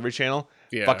show on Discovery Channel?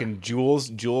 Yeah. Fucking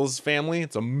Jules family.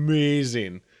 It's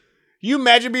amazing. You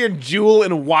imagine being Jewel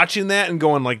and watching that and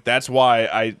going like, "That's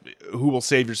why who will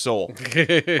save your soul?"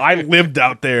 I lived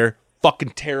out there. Fucking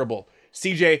terrible.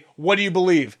 CJ, what do you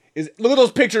believe? Look at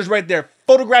those pictures right there.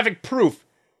 Photographic proof.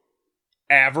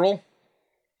 Avril,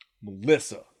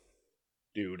 Melissa,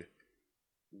 dude.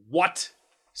 What?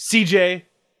 CJ,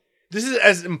 this is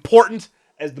as important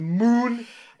as the moon,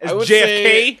 as I would JFK.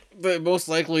 say that most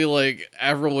likely, like,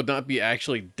 Avril would not be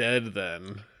actually dead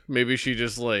then. Maybe she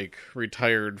just, like,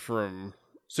 retired from...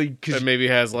 So, and maybe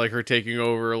has, like, her taking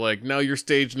over, like, now your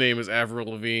stage name is Avril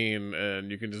Lavigne,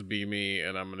 and you can just be me,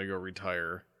 and I'm gonna go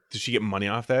retire. Does she get money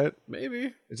off that?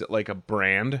 Maybe. Is it like a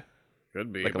brand?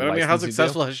 Could be. Like a But I mean, how licensing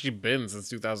successful deal? has she been since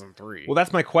 2003? Well,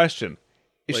 that's my question.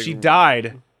 If Like, she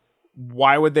died,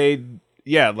 why would they...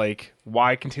 Yeah, like,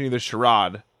 why continue the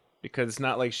charade? Because it's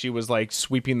not like she was, like,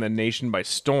 sweeping the nation by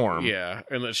storm. Yeah,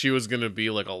 and that she was gonna be,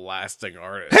 like, a lasting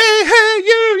artist. Hey,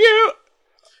 you!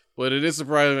 But it is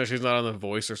surprising that she's not on The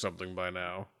Voice or something by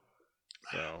now.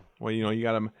 So, Well, you know, you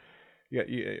got him.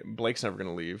 Blake's never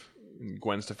gonna leave. And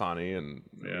Gwen Stefani and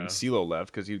CeeLo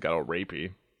left because he got all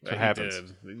rapey. That's what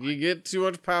happens. did. You get too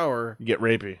much power You get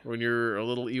rapey. when you're a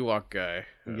little Ewok guy.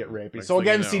 You get rapey. Next So thing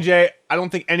again, you know. CJ, I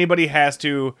don't think anybody has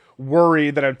to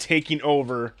worry that I'm taking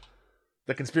over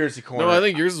the conspiracy corner. No, I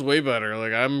think yours is way better.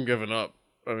 Like, I'm giving up.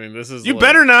 I mean, this is you like,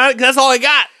 better not. 'Cause that's all I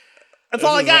got. That's this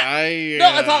all I is got.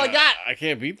 No, that's all I got. I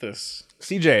can't beat this.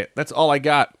 CJ, that's all I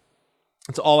got.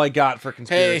 That's all I got for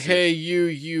conspiracy. Hey,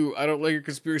 you! I don't like your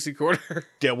conspiracy corner.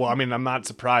 Yeah, well, I mean, I'm not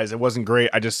surprised. It wasn't great.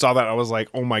 I just saw that. I was like,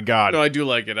 oh my god. No, I do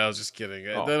like it. I was just kidding.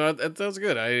 Oh. That was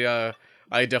good.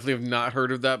 I definitely have not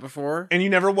heard of that before. And you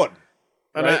never would.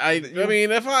 And Right? I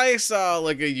mean, if I saw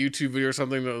like a YouTube video or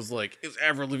something that was like, "Is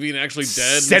Avril Lavigne actually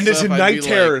dead?" and Send us stuff, in I'd Night be like,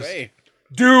 Terrors. hey.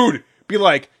 Dude, be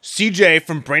like, CJ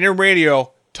from Brainerd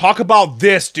Radio, talk about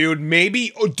this, dude.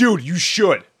 Maybe, oh, dude, you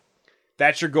should.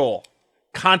 That's your goal.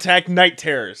 Contact Night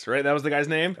Terrors, right? That was the guy's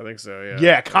name? I think so. Yeah.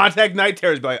 Yeah, contact Night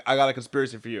Terrors. Be like, I got a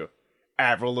conspiracy for you.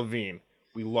 Avril Lavigne.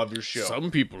 We love your show.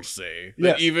 Some people say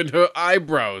Yes. that even her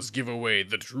eyebrows give away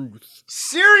the truth.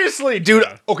 Seriously, dude.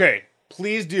 Yeah. Okay,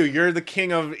 please do. You're the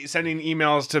king of sending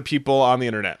emails to people on the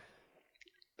internet.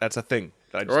 That's a thing.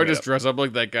 That Or I made just up. dress up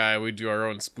like that guy. We do our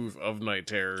own spoof of Night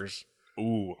Terrors.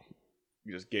 Ooh.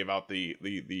 We just gave out the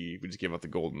we just gave out the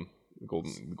golden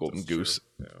That's goose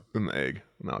true. Yeah. and the egg.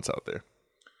 Now it's out there.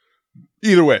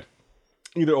 Either way,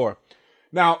 either or.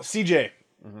 Now, CJ,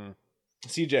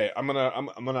 CJ, I'm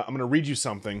gonna read you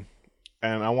something,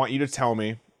 and I want you to tell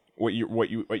me what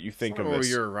you think of Oh, this.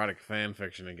 your erotic fan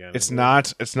fiction again. It's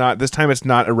not. This time it's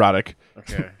not erotic.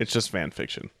 Okay. It's just fan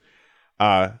fiction.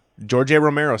 George A.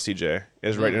 Romero, CJ,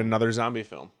 is writing another zombie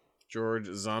film. George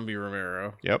Zombie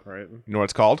Romero. Yep. Right. You know what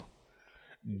it's called?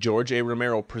 George A.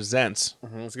 Romero presents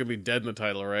It's gonna be dead in the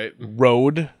title, right?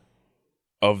 Road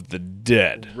of the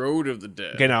Dead. Road of the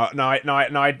Dead. Okay, now I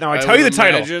tell would you the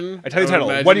title. imagine- I tell you the I would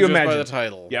title. What do you just imagine? By the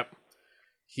title. Yep.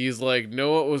 He's like,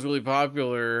 know what was really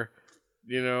popular?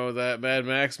 You know, that Mad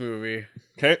Max movie.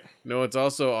 Okay. No, it's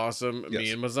also awesome. Me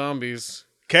Yes. and my zombies.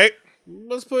 Okay.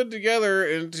 Let's put it together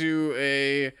into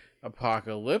a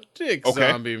apocalyptic Okay.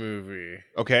 zombie movie.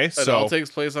 Okay. It So. all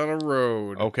takes place on a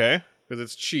road. Okay. Because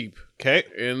it's cheap. Okay.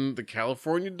 In the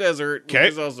California desert, Okay.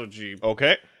 which is also cheap.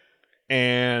 Okay.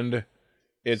 And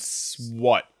it's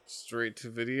what? Straight to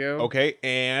video. Okay.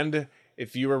 And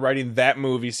if you were writing that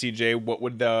movie, CJ, what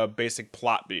would the basic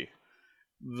plot be?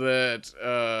 That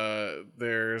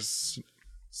there's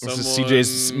This is someone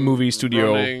CJ's movie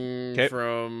studio. running Okay.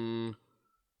 from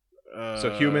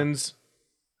So humans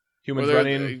well,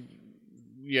 running.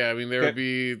 yeah, I mean there would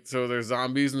be there's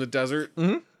zombies in the desert.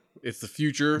 Mhm. It's the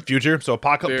future. Future. So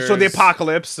apocalypse. There's- So the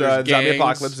apocalypse. there's Zombie gangs.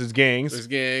 apocalypse is gangs. There's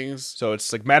gangs. So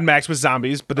it's like Mad Max with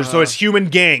zombies, but so it's human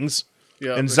gangs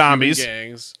Yeah, and there's zombies human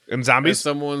gangs. and And zombies.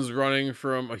 someone's running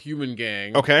from a human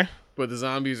gang. Okay. But the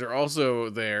zombies are also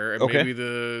there, and Okay. maybe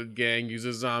the gang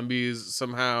uses zombies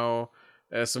somehow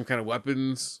as some kind of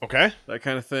weapons, Okay. that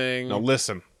kind of thing. Now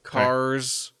listen,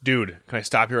 Cars. dude. Can I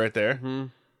stop you right there? Hmm.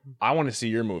 I want to see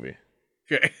your movie.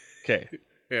 Okay. Okay.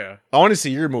 Yeah. I want to see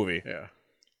your movie. Yeah.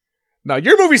 Now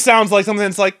your movie sounds like something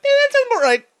that's like, that sounds about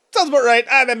right. Sounds about right.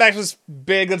 Mad Max was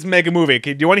big. Let's make a movie.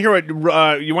 Okay. Do you want to hear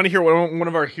what? You want to hear what one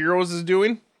of our heroes is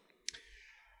doing?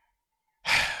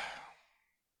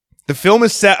 The film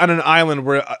is set on an island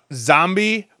where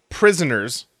zombie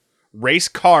prisoners race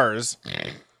cars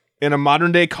in a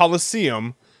modern-day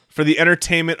coliseum for the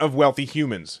entertainment of wealthy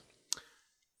humans.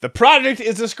 The project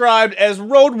is described as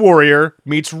Road Warrior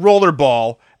meets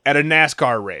Rollerball at a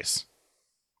NASCAR race.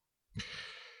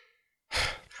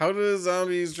 How do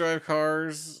zombies drive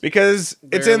cars? Because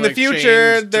it's They're, in the like,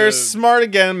 future, changed they're to- smart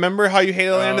again. Remember how you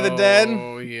hated Land of the Dead?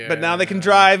 Oh, yeah. But now they can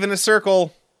drive in a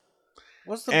circle.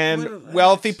 What's the point And of that?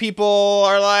 wealthy people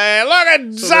are like, look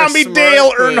at So Zombie they're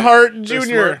Dale smart, but- Earnhardt they're Jr.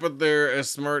 smart, but they're as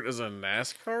smart as a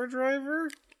NASCAR driver?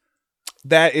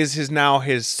 That is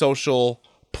his social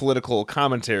political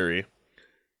commentary.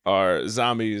 Our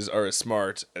zombies are as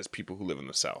smart as people who live in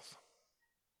the South.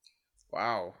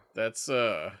 Wow. That's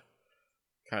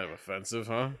kind of offensive,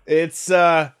 huh? It's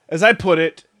as I put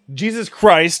it, Jesus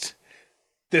Christ,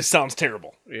 this sounds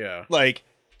terrible. Yeah. Like,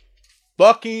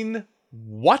 fucking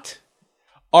what?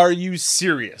 Are you But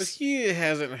serious? he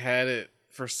hasn't had it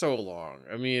for so long.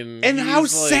 I mean, And how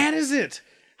he's, like- sad is it?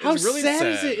 How It's really sad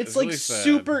is sad. it? It's It's like really sad.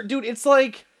 super, dude. It's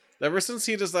like Ever since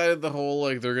he decided the whole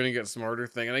like they're gonna get smarter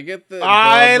thing, and I get that.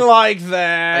 I Bub, like I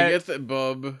that. get that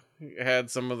Bub had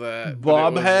some of that.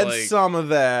 Bob but it was, had like- some of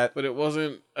that. but it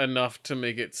wasn't enough to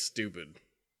make it stupid.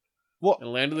 Well,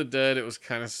 In Land of the Dead, it was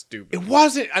kind of stupid. it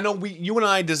wasn't. I know you and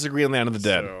I disagree on Land of the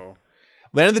Dead. So,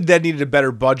 Land of the Dead needed a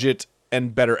better budget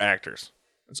and better actors.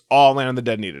 That's all Land of the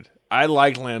Dead needed. I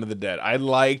liked Land of the Dead. I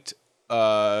liked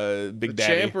Big the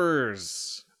Daddy.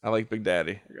 Champers. I like Big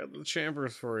Daddy. I got the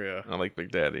Champers for you. I like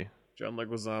Big Daddy. John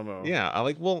Leguizamo. Yeah, I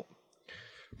like. Well,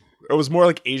 it was more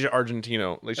like Asia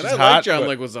Argentino. Like she's And I hot. like John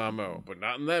but- Leguizamo, but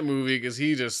not in that movie because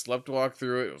he just slept walk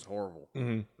through it. It was horrible.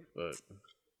 Mhm. But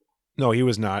No, he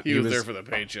was not. he was there for the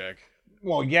paycheck.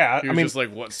 Well, yeah. He I was mean, just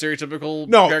like, what stereotypical?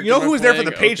 no. character You know am I who was there for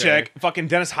the playing? paycheck? Okay. Fucking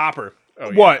Dennis Hopper.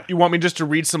 Oh, What? yeah. You want me just to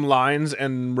read some lines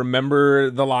and remember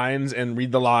the lines and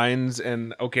read the lines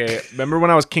and okay? Remember when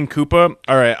I was King Koopa?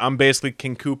 All right, I'm basically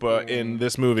King Koopa in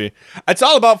this movie. It's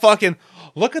all about fucking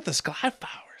look at the sky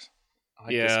flowers. I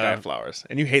like the sky flowers,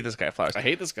 and you hate the sky flowers. I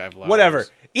hate this guy. Flowers. Whatever.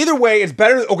 Either way, it's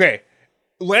better. Okay,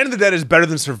 Land of the Dead is better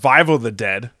than Survival of the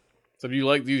Dead. So do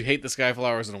you hate the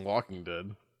Skyflowers in Walking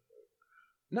Dead?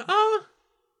 Nuh-uh.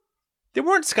 They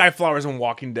weren't sky flowers in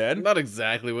Walking Dead. Not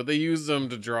exactly, but they used them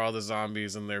to draw the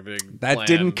zombies in their big That plan,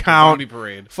 didn't the count. zombie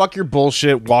parade. Fuck your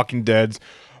bullshit, Walking Dead.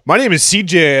 My name is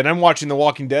CJ, and I'm watching The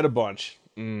Walking Dead a bunch.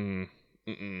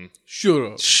 Shut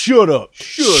up. Shut up.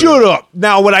 Shut up.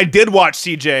 Now, when I did watch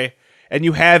CJ, and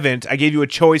you haven't, I gave you a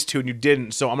choice to, and you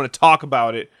didn't, so I'm going to talk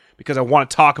about it because I want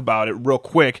to talk about it real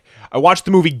quick. I watched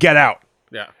the movie Get Out.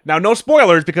 Yeah. Now, no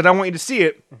spoilers because I want you to see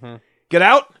it. Get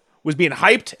Out was being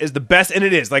hyped as the best, and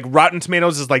it is. Like, Rotten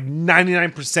Tomatoes is like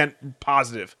 99%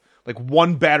 positive. Like,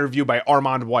 one bad review by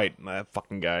Armand White. That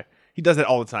fucking guy. He does that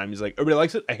all the time. He's like, everybody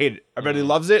likes it, I hate it. Everybody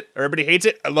loves it, everybody hates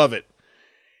it, I love it.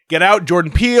 Get Out,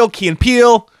 Jordan Peele, Key and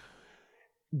Peele.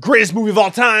 Greatest movie of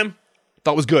all time.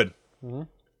 Thought it was good.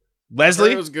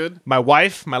 Leslie, It was good. my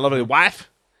wife, my lovely wife,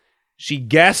 she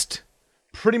guessed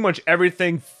pretty much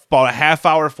everything about a half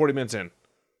hour, 40 minutes in.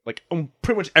 Like,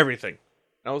 pretty much everything.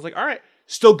 And I was like, all right,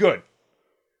 still good.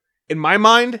 In my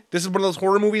mind, this is one of those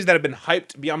horror movies that have been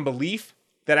hyped beyond belief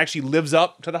that actually lives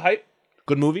up to the hype.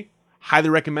 Good movie. Highly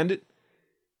recommend it.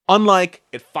 Unlike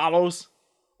It Follows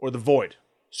or The Void.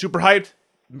 Super hyped.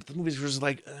 The movie's just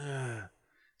like,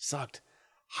 sucked.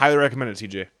 Highly recommend it,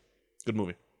 TJ. Good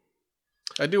movie.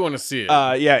 I do want to see it.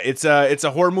 Yeah, it's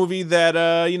a horror movie that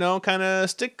kind of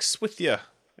sticks with you,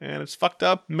 and it's fucked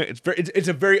up. It's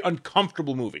a very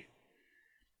uncomfortable movie.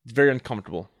 It's very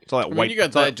uncomfortable. It's all that mean, white. you got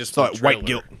it's all that just it's all from the that white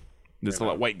trailer. guilt. It's all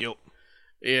that white guilt.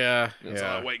 yeah. It's all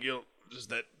Yeah. that white guilt. Just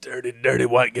that dirty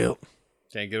white guilt.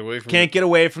 Can't get away from Can't it. get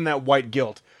away from that white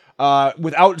guilt.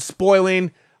 Without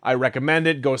spoiling, I recommend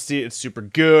it. Go see it. It's super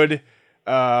good.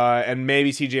 And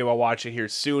maybe CJ will watch it here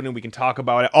soon and we can talk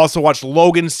about it. Also watched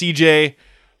Logan, CJ,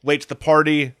 late to the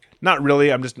party. Not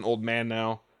really. I'm just an old man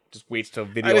now. Just waits till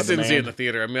video I just on didn't see it in demand. the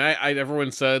theater. I mean, I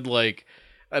everyone said like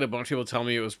I had a bunch of people tell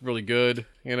me it was really good.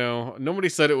 You know, nobody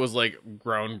said it was like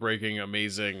groundbreaking,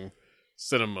 amazing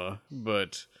cinema,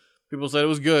 but people said it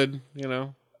was good. You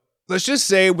know, Let's just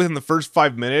say within the first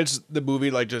 5 minutes, the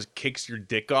movie like just kicks your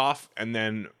dick off, and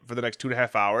then for the next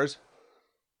 2.5 hours,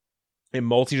 it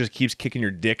multi just keeps kicking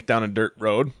your dick down a dirt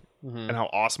road, and how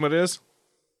awesome it is.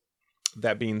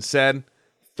 That being said,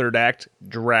 third act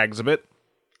drags a bit.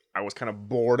 I was kind of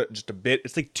bored just a bit.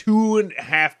 It's like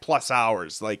 2.5+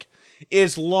 hours. Like,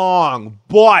 it's long,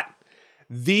 but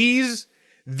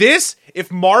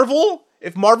if Marvel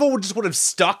would have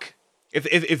stuck,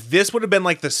 if this would have been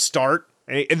like the start,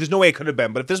 and there's no way it could have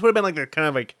been, but if this would have been like the kind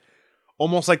of like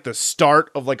almost like the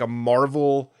start of like a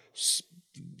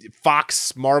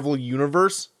Fox Marvel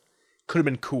universe, could have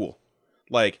been cool.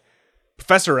 Like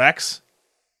Professor X,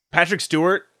 Patrick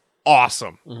Stewart,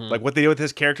 awesome. Like what they did with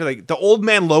his character, like the Old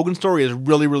Man Logan story is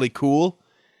really, really cool.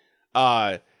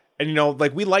 And you know,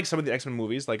 like we like some of the X-Men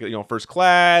movies, like, you know, First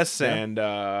Class and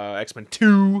X-Men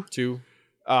 2.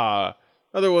 Other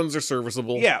ones are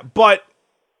serviceable. Yeah, but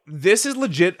this is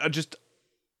legit. Put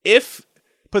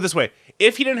it this way,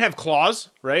 if he didn't have claws,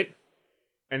 right,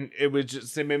 and it was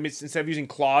just maybe instead of using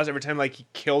claws every time like he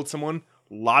killed someone,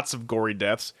 lots of gory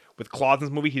deaths with claws in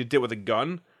this movie, he did it with a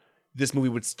gun. This movie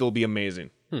would still be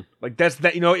amazing. Like that's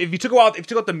that. You know, if you took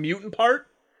out the mutant part,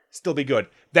 still be good.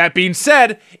 That being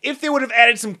said, if they would have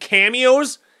added some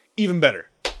cameos, even better.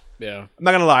 Yeah. I'm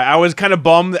not gonna lie, I was kind of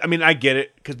bummed. I mean, I get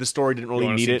it because the story didn't really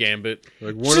need it. Gambit.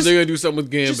 Like, when are they gonna do something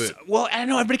with Gambit? Well, I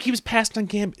know everybody keeps passing on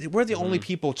Gambit. We're the only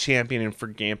people championing for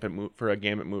Gambit for a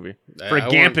Gambit movie. I want a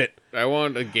Gambit. I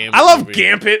love movie.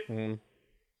 Gambit.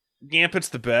 Gambit's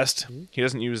the best. He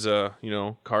doesn't use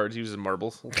cards. He uses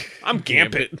marbles. I'm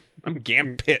Gambit. I'm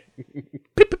Gambit.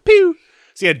 Pew, pew, pew.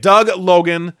 So yeah, Doug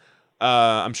Logan.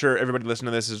 I'm sure everybody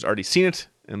listening to this has already seen it,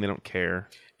 and they don't care.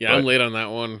 Yeah, I'm late on that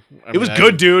one. It was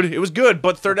good, dude. It was good,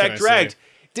 but third act I dragged.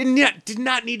 say? Did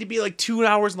not need to be like 2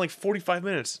 hours and like 45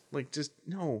 minutes. Like, just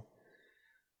no.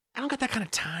 I don't got that kind of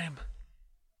time. I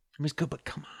mean, it's good, but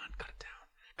come on, cut it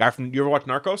down. You ever watch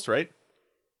Narcos, right?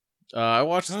 I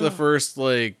watched the first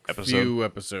like Episode? few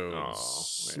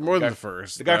episodes. man. More The than guy- the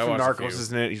first. The guy but I from watched a Narcos few.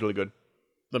 is in it. He's really good.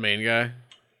 The main guy.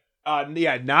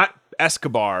 Yeah, not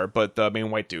Escobar, but the main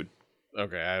white dude,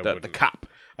 Okay, the cop.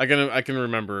 I can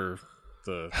remember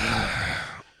the.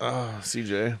 Oh,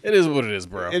 CJ. It is what it is,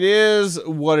 bro. It is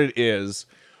what it is.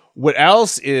 What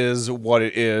else is what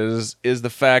it is the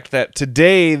fact that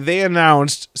today they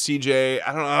announced, CJ,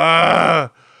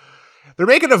 they're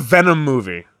making a Venom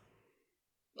movie.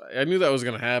 I knew that was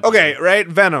gonna happen. Okay, right?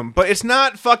 Venom. But it's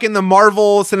not fucking the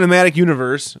Marvel Cinematic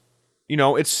Universe. You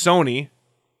know, it's Sony.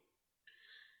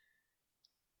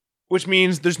 Which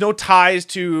means there's no ties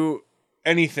to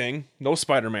anything. No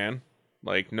Spider-Man.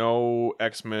 Like, no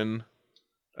X-Men.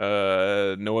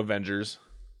 No Avengers.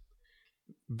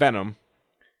 Venom.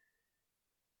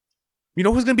 You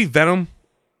know who's going to be Venom?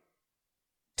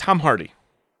 Tom Hardy.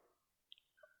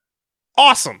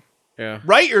 Awesome. Yeah.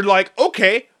 Right? You're like,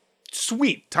 okay,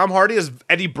 sweet. Tom Hardy is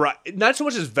Eddie Brock. Not so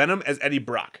much as Venom as Eddie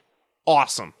Brock.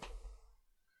 Awesome.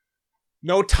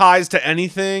 No ties to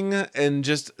anything and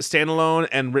just standalone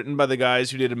and written by the guys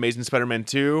who did Amazing Spider-Man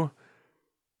 2.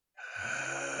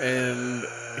 And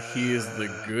he is the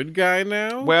good guy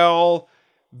now? Well,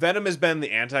 Venom has been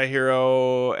the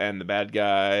anti-hero and the bad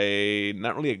guy.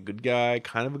 Not really a good guy,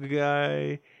 kind of a good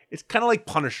guy. It's kind of like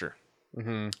Punisher.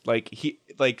 Mm-hmm.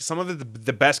 Like some of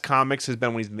the best comics has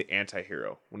been when he's the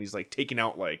anti-hero, when he's like taking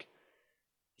out like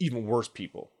even worse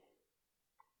people.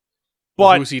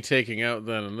 But who's he taking out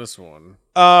then in this one?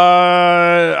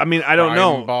 I mean, I don't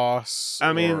know. Boss.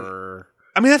 I mean, or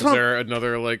that's is what there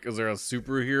another like? Is there a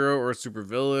superhero or a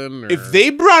supervillain? Or... if they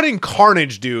brought in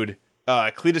Carnage, dude,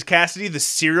 Cletus Cassidy, the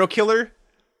serial killer.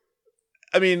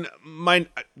 I mean, my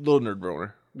little nerd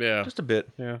boner, yeah, just a bit,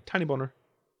 yeah, tiny boner,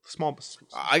 small.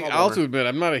 I boner. also admit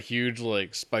I'm not a huge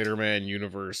like Spider-Man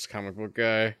universe comic book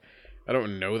guy. I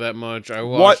don't know that much. I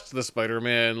watched the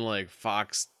Spider-Man like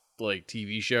Fox like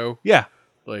TV show. Yeah.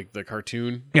 Like the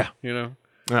cartoon. Yeah. You know?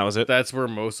 That was it. That's where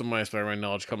most of my Spider-Man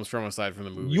knowledge comes from aside from the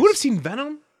movies. You would have seen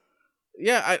Venom?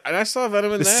 Yeah, I saw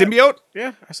Venom in the that. symbiote?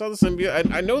 Yeah, I saw the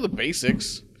symbiote. I know the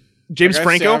basics. James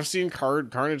Franco? I've seen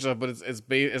Carnage stuff, but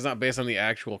it's not based on the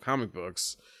actual comic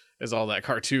books. It's all that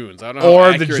cartoons. I don't know or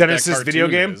how the accurate Genesis that video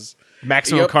cartoon game? is.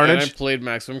 Maximum Carnage? And I played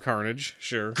Maximum Carnage,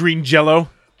 sure. Green Jello?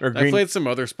 Or I Green... played some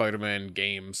other Spider-Man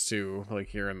games too, like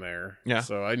here and there. Yeah.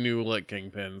 So I knew like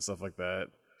Kingpin and stuff like that.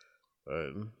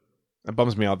 But it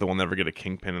bums me out that we'll never get a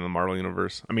Kingpin in the Marvel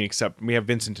universe. I mean, except we have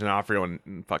Vincent D'Onofrio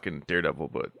and fucking Daredevil,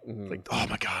 but like, oh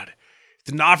my god, if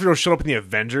D'Onofrio showed up in the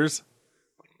Avengers,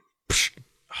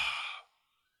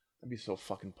 I'd be so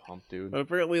fucking pumped, dude. But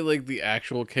apparently, like, the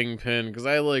actual Kingpin, because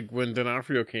I, like, when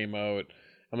D'Onofrio came out,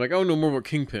 I'm like, oh, know more about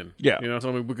Kingpin. Yeah. You know, it's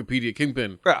on my Wikipedia,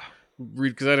 Kingpin. Yeah. Read,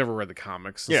 because I never read the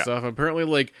comics and Yeah. stuff. Apparently,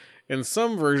 like, in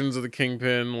some versions of the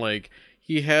Kingpin, like,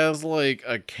 he has, like,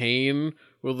 a cane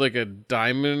with, like, a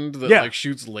diamond that, Yeah. like,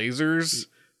 shoots lasers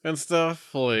and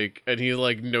stuff. Like, and he,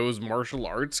 like, knows martial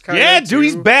arts, kind of. Yeah, dude,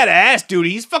 he's badass, dude.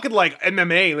 He's fucking like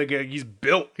MMA. Like, he's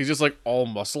built. He's just, like, all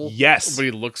muscle. Yes. But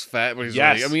he looks fat. But he's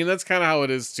Yes. like, I mean, that's kind of how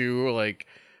it is, too. Like,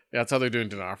 that's how they're doing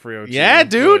D'Onofrio, too. Yeah,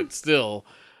 dude. But still,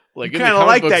 like, You in the kind of comic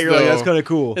like books, that. You're like, though- that's kind of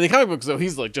cool. In the comic books, though,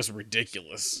 he's, like, just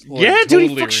ridiculous. Like, Yeah, dude, he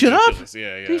totally fucks shit up. ridiculous.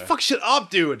 Yeah, yeah. Dude, he fucks shit up,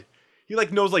 dude. He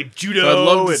like knows like judo. So I'd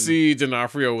love to and- see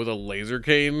D'Onofrio with a laser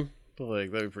cane.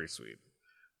 Like, that'd be pretty sweet.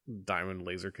 Diamond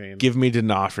laser cane. Give me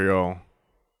D'Onofrio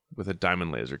with a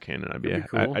diamond laser cannon. I'd be, That'd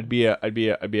be cool.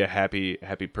 I'd be a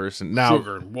happy person. Now,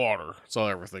 Sugar and water. That's all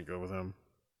I ever think of with him.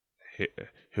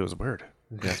 he was a bird.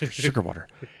 Yeah, sugar water.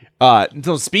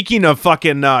 So speaking of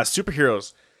fucking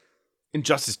superheroes,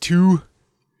 Injustice 2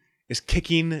 is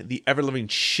kicking the ever living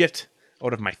shit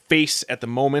out of my face at the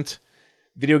moment.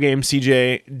 Video game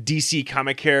CJ, DC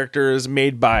comic characters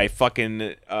made by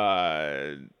fucking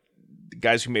the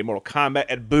guys who made Mortal Kombat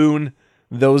at Boone.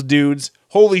 Those dudes.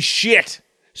 Holy shit.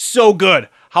 So good.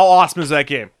 How awesome is that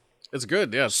game? It's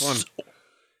good. Yeah, it's fun.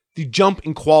 The jump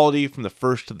in quality from the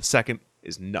first to the second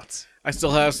is nuts. I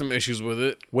still have some issues with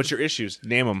it. What's your issues?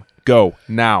 Name them. Go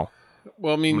now.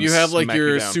 Well, I mean, I'm you gonna have like smack you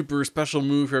your down. super special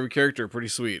move for every character. Pretty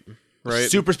sweet, right?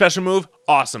 Super special move.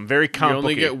 Awesome. Very You comic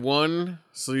only booky. get one,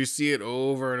 so you see it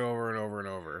over and over and over and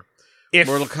over. If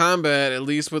Mortal Kombat, at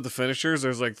least with the finishers,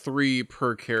 there's like 3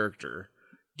 per character.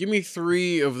 Give me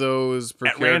 3 of those per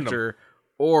At character,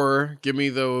 or give me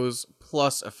those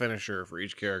plus a finisher for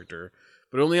each character.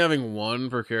 But only having 1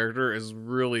 per character is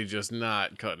really just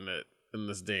not cutting it in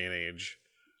this day and age.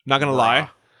 Not gonna lie.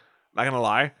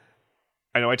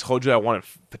 I know I told you I wanted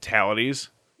fatalities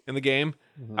in the game.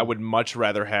 I would much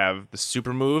rather have the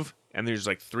super move, and there's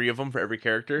like 3 of them for every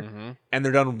character, and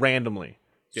they're done randomly.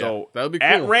 So Yeah, that would be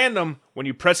at cool. random, when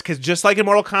you press, because just like in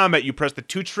Mortal Kombat, you press the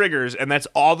 2 triggers, and that's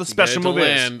all the special Get it move to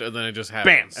is. land, and then it just Bam,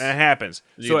 happens. and it happens.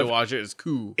 You So get to if- watch it. It's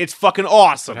cool. it's fucking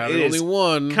awesome. But having It only is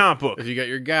 1 comic book. if you got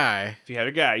your guy, If you had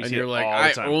a guy, you and see you're it like, all I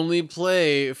the time. only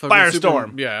play fucking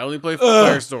Firestorm. Yeah, I only play Ugh.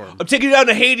 Firestorm. I'm taking you down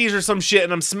to Hades or some shit,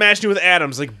 and I'm smashing you with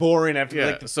atoms, like boring after Yeah,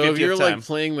 like the so if 50th you're time. like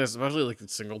playing this, especially like the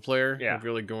single player, Yeah. if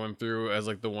you're like going through as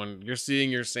like the one, you're seeing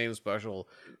your same special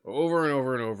over and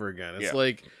over and over again. It's Yeah.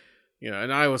 like, you know,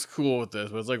 and I was cool with this,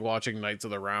 but it's like watching Knights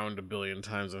of the Round a billion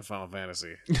times in Final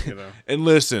Fantasy. You know, And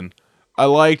listen, I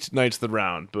liked Knights of the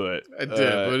Round, but I did,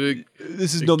 but it,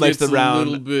 this is it no Knights of gets the a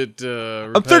little Round. bit.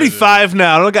 I'm 35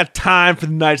 now. I don't got time for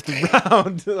the Knights of the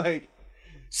Round. Like,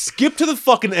 skip to the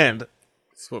fucking end.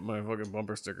 That's what my fucking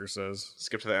bumper sticker says.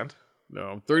 Skip to the end. No,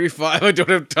 I'm 35. I don't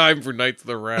have time for Knights of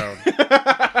the Round.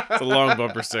 It's a long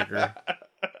bumper sticker.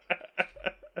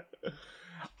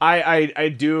 I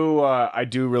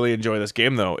do really enjoy this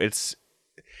game though. It's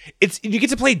you get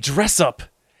to play dress up.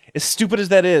 As stupid as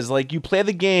that is, like you play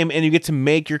the game and you get to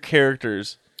make your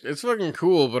characters. It's fucking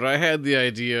cool, but I had the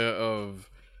idea of,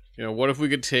 you know, what if we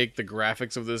could take the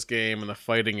graphics of this game and the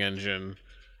fighting engine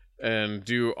and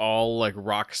do all like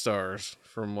rock stars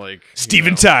from like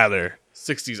Steven Tyler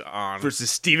 60s on. versus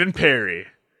Stephen Perry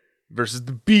versus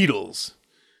the Beatles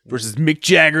versus Mick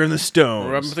Jagger and the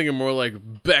Or I'm Stones. thinking more like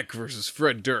Beck versus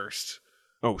Fred Durst.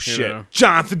 Oh shit. know.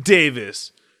 Jonathan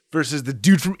Davis versus the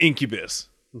dude from Incubus.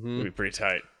 That'd be pretty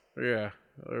tight. Yeah,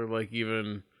 or like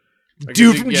even I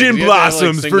Dude guess from you- Gin you have to have, like,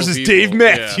 Blossoms single versus people. Dave Yeah.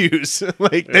 Matthews.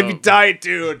 Like that'd be Yeah. tight,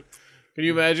 dude. Can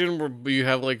you imagine where you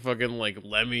have like fucking like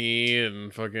Lemmy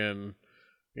and fucking,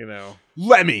 you know,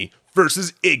 Lemmy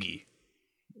versus Iggy.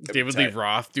 David Lee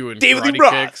Roth doing David Lee karate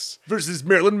Roth kicks? versus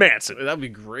Marilyn Manson. That'd be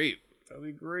great. That'd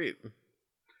be great.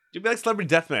 It'd be like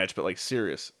Celebrity Deathmatch, but like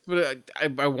serious. But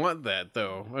I want that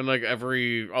though, and like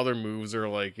every other moves are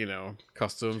like, you know,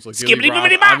 customs. Like Skibbity David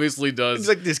Roth boobity bop! obviously does It's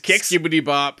like this kicks. skibbity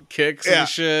bop kicks Yeah, and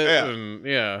shit, yeah. and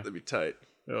yeah. That'd be tight.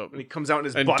 Yep. When he comes out in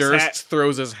his And bus Durst hat.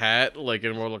 throws his hat like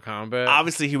in Mortal Kombat.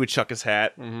 Obviously, he would chuck his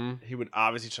hat. Mhm. He would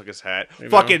obviously chuck his hat. You know,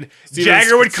 Fucking Steven-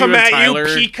 Jagger would come Steven at Tyler-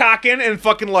 you, peacocking, and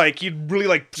fucking like he'd really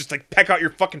like just like peck out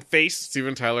your fucking face.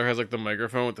 Steven Tyler has like the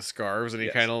microphone with the scarves, and he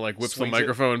Yes. kind of like whips the Swings it.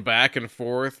 microphone back and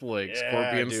forth like Yeah,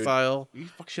 Scorpion dude. style. You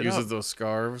fuck shit Uses up. those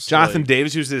scarves. Jonathan like,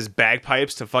 Davis uses his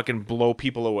bagpipes to fucking blow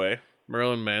people away.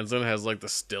 Marilyn Manson has like the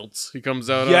stilts he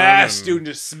comes out Yes, on. dude, and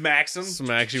and just smacks him.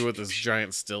 smacks you with his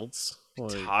giant stilts.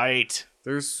 Like, Tight.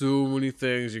 there's so many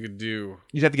things you could do.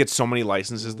 You'd have to get so many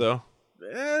licenses though.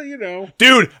 You know.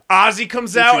 Dude, Ozzy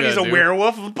comes What out you and he's a gotta do?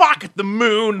 werewolf. Bark at the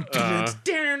moon.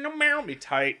 Uh-huh. Be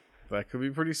tight. that could be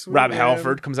pretty sweet. Rob man.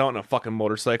 Halford comes out on a fucking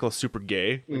motorcycle, super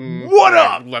gay. Mm, What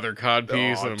like up? Leather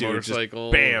codpiece Oh, and a dude, just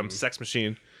motorcycle. bam, and- sex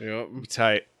machine. Yep. Be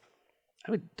tight.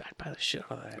 I'd buy the shit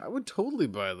out of that. I would totally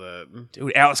buy that.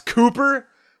 Dude, Alice Cooper.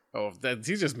 Oh,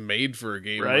 he's just made for a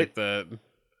game Right? like that.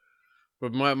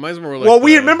 But mine's more like Well,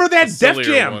 we the- remember that the Def sillier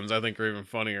Jam. ones. I think are even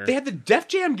funnier. They had the Def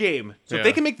Jam game. So if Yeah.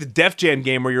 they can make the Def Jam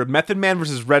game where you're Method Man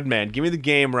versus Redman, give me the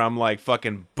game where I'm like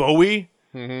fucking Bowie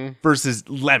Mm-hmm. versus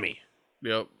Lemmy.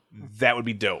 Yep. That would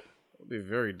be dope. That'd be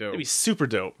very dope. It'd be super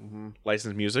dope.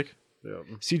 Licensed music. Yep.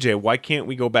 CJ, why can't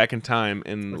we go back in time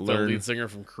and Like the learn? lead singer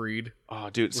from Creed.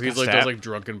 Oh, dude, Where he's Scott like Stapp. does like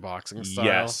drunken boxing style.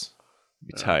 Yes,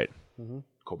 be tight. Mhm.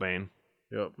 Cobain,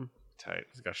 Yep. tight.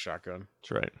 He's got a shotgun.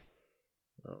 That's right.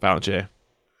 Violent J.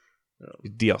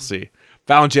 DLC.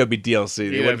 Violent J would be DLC.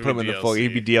 They He'd wouldn't have put to him in be the full.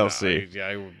 He'd be DLC. Nah,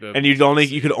 I would, And you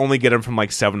could only get them from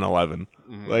like 7-Eleven.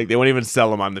 Like they wouldn't even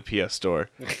sell them on the PS store.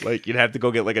 Like you'd have to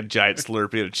go get like a giant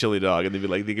Slurpee and a chili dog, and they'd be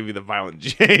like, they give you the Violent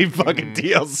J fucking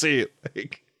DLC.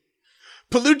 Like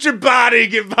pollute your body,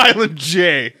 get Violent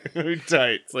J.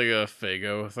 Tight. It's like a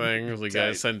Fago thing. It's like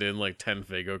guys Tight. send in like 10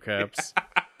 Fago caps.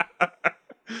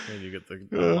 And you get the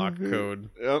unlock code.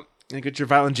 Yep. And get your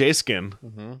Violent J skin.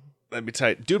 That'd be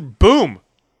tight, dude. Boom.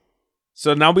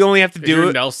 So now we only have to If do you're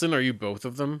it. Nelson, are you both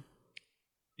of them?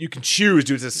 You can choose,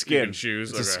 dude. It's a skin. can choose,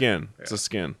 It's a okay. skin. It's a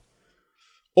skin.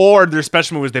 Or their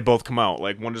special moves, they both come out.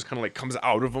 Like one just kind of like comes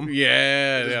out of them.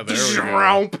 Yeah, there we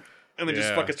go. And they just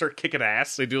Yeah. fucking start kicking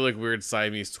ass. They do like weird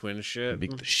Siamese twin shit. That'd be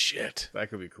the shit. That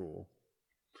could be cool.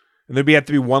 And there'd have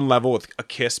to be one level with a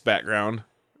Kiss background,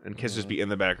 and Kiss just be in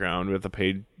the background with a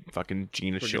paid fucking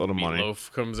Gene a shitload of money.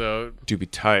 Meatloaf comes out. Dude, be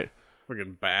tight.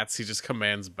 Fucking bats. He just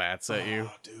commands bats at you.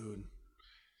 Oh, dude.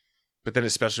 But then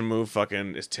his special move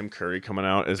fucking is Tim Curry coming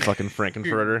out as fucking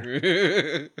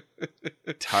Frankenfurter.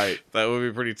 Tight. That would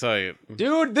be pretty tight.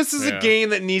 Dude, this is Yeah. a game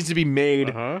that needs to be made.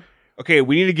 Uh-huh. Okay,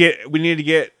 we need to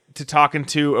get to talking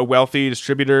to a wealthy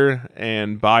distributor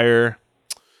and buyer,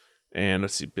 and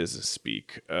let's see, business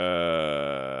speak,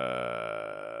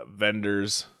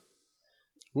 vendors,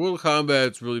 Mortal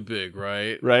Kombat's really big,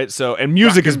 right? right? So and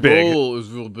music is big. Roll is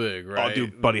real big, right? Oh,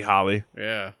 dude, Buddy Holly,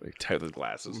 Yeah. like tight with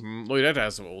glasses. Well, you'd have to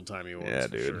have some old timey ones. Yeah, for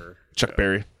dude. Sure. Chuck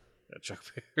Berry, Yeah, Chuck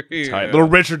Berry. tight. Yeah. Little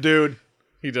Richard, dude.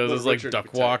 He does Little his like Richard duck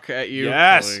would be walk at you.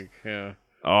 Yes. Like, yeah.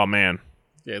 Oh man.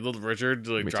 Yeah, little Richard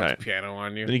like Be drops tight. a piano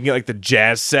on you. Then you can get like the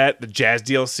jazz set, the jazz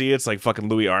DLC. It's like fucking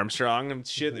Louis Armstrong and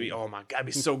shit. That'd be, oh my god, it'd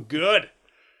be so good. It'd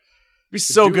be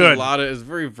so Do good. A lot of it's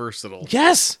very versatile.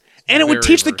 Yes. And it would Very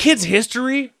teach the versatile. kids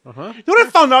history. Uh-huh. You know what I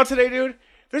found out today, dude?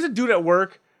 There's a dude at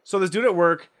work. So this dude at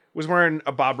work was wearing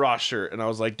a Bob Ross shirt, and I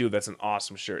was like, dude, that's an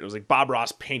awesome shirt. It was like Bob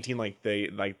Ross painting like the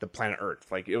planet Earth.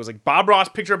 Like it was like Bob Ross,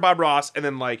 picture of Bob Ross, and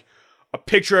then like a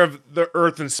picture of the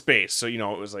Earth in space. So, you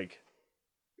know, it was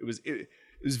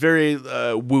very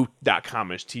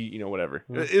Woot.com-ish, whatever.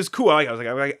 It was cool. I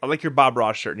like your Bob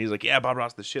Ross shirt. And he's like, yeah, Bob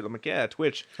Ross the shit. I'm like, yeah,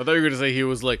 Twitch. I thought you were gonna say he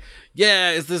was like,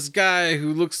 yeah, it's this guy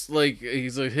who looks like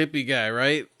he's a hippie guy,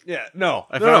 right? Yeah, no.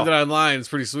 I no, found no. it online. It's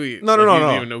pretty sweet. No, Like, no, you no.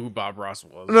 didn't even know who Bob Ross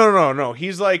was. No.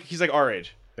 He's like our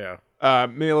age. Yeah.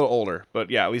 Maybe a little older, but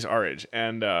yeah, at least our age.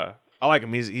 And I like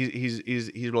him. He's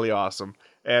really awesome.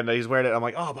 And he's wearing it. I'm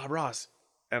like, oh, Bob Ross.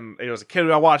 And it was a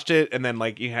kid. I watched it, and then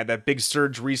like you had that big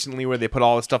surge recently where they put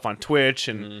all this stuff on Twitch,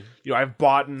 and I've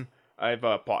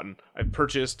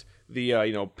purchased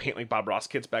the paint like Bob Ross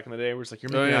kits back in the day. Where it's like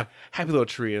you're making yeah. a happy little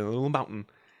tree and a little mountain,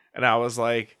 and I was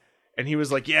like. And he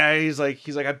was like, yeah, he's like,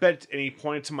 I bet, and he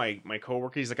pointed to my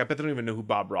coworker. He's like, I bet they don't even know who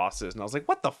Bob Ross is. And I was like,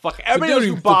 what the fuck? Everybody knows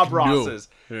who Bob Ross is.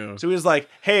 Yeah. So he was like,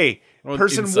 hey, Well,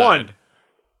 person inside.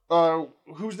 one,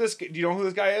 who's this? Do you know who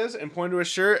this guy is? And pointed to his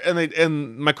shirt.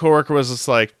 And my coworker was just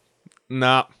like,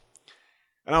 nah.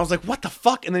 And I was like, what the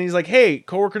fuck? And then he's like, hey,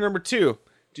 coworker number 2,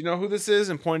 do you know who this is?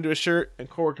 And pointed to his shirt. And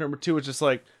coworker number 2 was just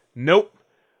like, nope.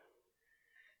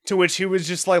 To which he was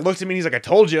just like, looked at me and he's like, I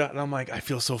told you. And I'm like, I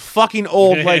feel so fucking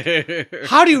old. Like,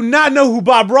 how do you not know who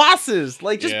Bob Ross is?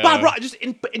 Like, just Yeah. Bob Ross,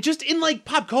 just in like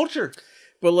pop culture.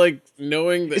 But like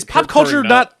knowing that Is pop Kurt culture Cornell-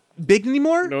 not big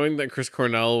anymore? knowing that Chris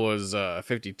Cornell was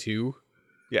 52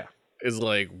 Yeah. is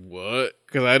like what?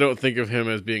 Because I don't think of him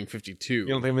as being 52. You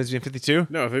don't think he's being 52?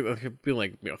 No, I think he'd be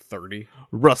like 30.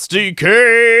 Rusty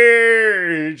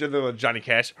Cage! And then Johnny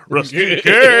Cash. Rusty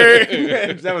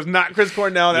Cage! That was not Chris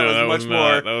Cornell. That No, was much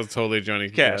not. more. That was totally Johnny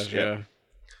Cash, Cash. yeah. Yeah.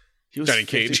 He was Johnny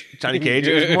 50 Cage. Johnny Cage.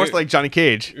 It was more like Johnny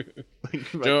Cage.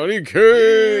 Johnny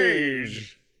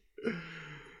Cage.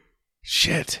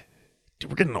 Shit. Dude,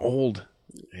 we're getting old.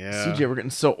 Yeah. CJ, we're getting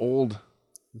so old.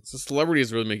 It's the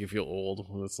celebrities really make you feel old.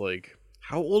 When it's like,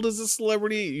 how old is this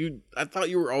celebrity? I thought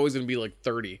you were always gonna be like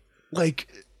 30. Like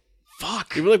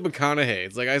Fuck. Even like McConaughey.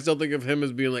 It's like I still think of him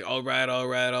as being like, all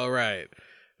right.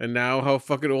 And now, how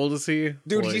fucking old is he?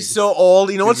 Dude, Like, he's so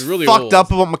old. You know what's he's really fucked old.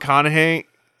 up about McConaughey?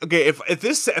 Okay,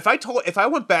 if I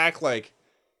went back like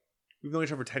we've known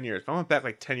each other for 10 years. If I went back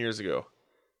like 10 years ago,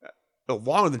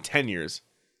 longer than 10 years,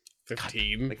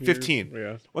 15, like 15.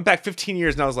 Yeah. Went back 15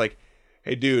 years and I was like,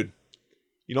 hey, dude,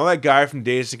 you know that guy from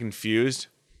Dazed and Confused?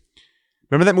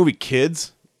 Remember that movie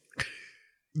Kids?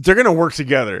 They're gonna work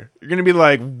together. You're gonna be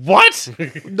like, what?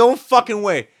 No fucking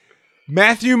way.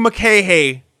 Matthew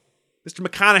McConaughey, Mr.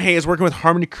 McConaughey is working with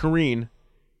Harmony Korine,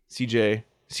 CJ,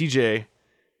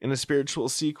 in a spiritual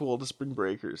sequel to Spring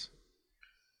Breakers.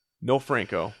 No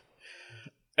Franco.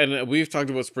 And we've talked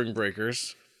about Spring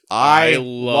Breakers. I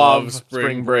love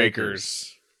Spring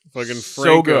Breakers. Fucking Franco.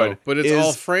 So good. But it's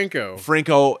all Franco.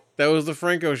 Franco. That was the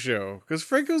Franco show. Because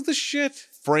Franco's the shit.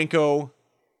 Franco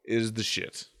is the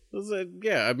shit.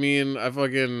 Yeah, I mean,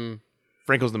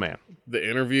 Franco's the man. The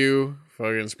Interview,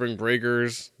 fucking Spring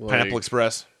Breakers. Pineapple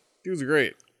Express. Dude's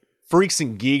great. Freaks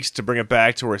and Geeks, to bring it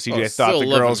back to where CJ thought still the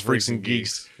loving girls' Freaks and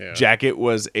Geeks yeah. jacket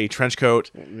was a trench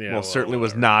coat. Yeah, well, certainly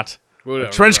was whatever. not. Whatever,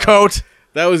 A trench bro. coat.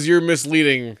 That was your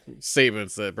misleading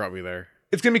statements that brought me there.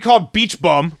 It's going to be called Beach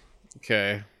Bum.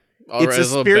 Okay. It's a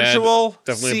spiritual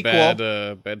definitely sequel.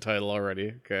 a bad title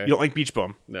already. Okay. You don't like Beach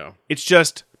Bum. No. It's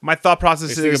just, my thought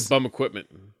process I think is... of Bum Equipment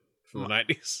from the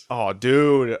 90s. Oh,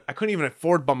 dude. I couldn't even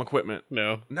afford bum equipment.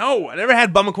 No. No, I never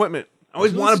had bum equipment. I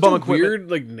always wanted bum equipment.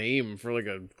 Weird like name for like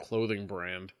a clothing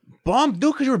brand. Bum,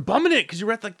 dude, because you were bumming it, because you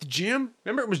were at like the gym.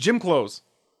 Remember, it was gym clothes.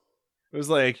 It was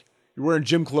like, you're wearing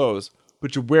gym clothes,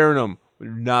 but you're wearing them when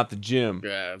you're not the gym.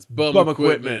 Yeah, it's bum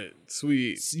equipment.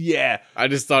 Sweet. Yeah. I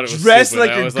just thought it was Dressed stupid. like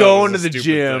I you're always thought it going was to a the stupid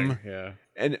gym. thing. Yeah.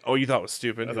 And you thought it was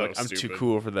stupid. I You're thought like, it was I'm stupid. too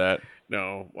cool for that.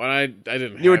 No, when I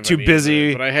didn't. You were have too any of busy.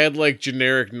 it, but I had like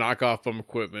generic knockoff bum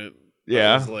equipment.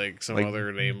 Yeah. That was like some Like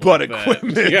other name. butt like that.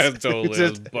 equipment. Yeah, totally. It's It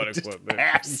was just- butt just equipment.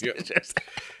 ass. Yeah.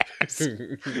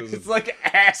 It's like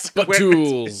ass butt equipment.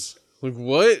 tools. Like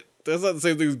what? That's not the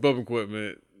same thing as bum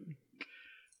equipment.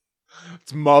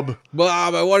 It's mub.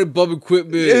 Bob, I wanted bum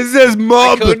equipment. It says I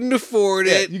mub. couldn't afford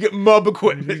Yeah, it. you get mub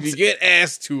equipment. You get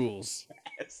ass tools.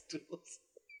 ass tools.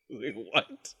 Like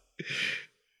what?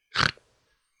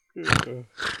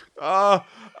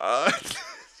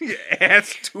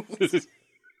 Ass tools.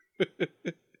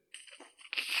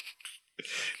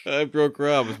 I broke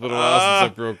Rob. It's been a while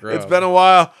since I broke Rob. It's been a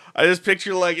while. I just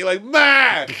picture like you're like,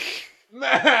 ma.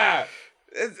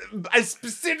 I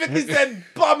specifically said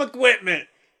bum equipment.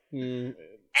 It's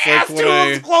Ass like when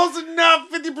tools close enough,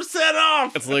 50%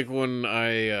 off. It's like when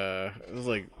it was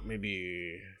like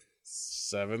maybe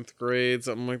 7th grade,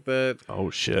 something like that. Oh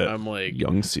shit! I'm like,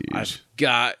 Young Siege. I've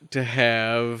got to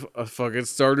have a fucking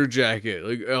starter jacket.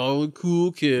 Like all the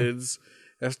cool kids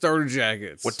have starter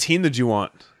jackets. What team did you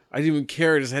want? I didn't even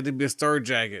care. It just had to be a starter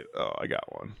jacket. Oh, I got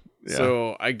one. Yeah.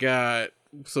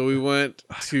 So we went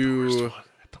to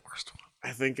the worst one.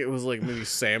 I think it was like maybe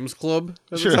Sam's Club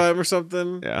at Sure. the time or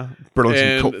something. Yeah, Burlington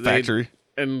And Coat Factory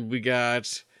And we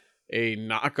got a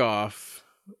knockoff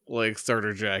like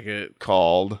starter jacket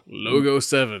called Logo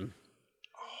 7.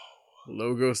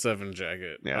 Logo 7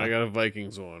 jacket. Yeah. I got a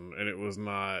Vikings one, and it was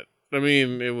not. I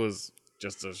mean, it was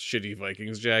just a shitty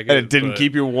Vikings jacket. and it didn't but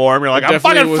keep you warm. You're like, it I'm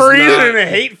definitely fucking was freezing not- and I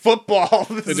hate football.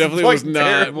 This It is definitely was fucking not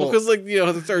terrible. because, like, you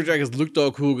know, the starter jackets looked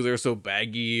all cool because they were so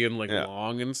baggy and like Yeah.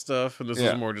 long and stuff. And this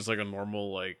Yeah. was more just like a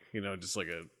normal, like, you know, just like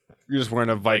a You're just wearing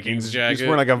a Vikings jacket. You're just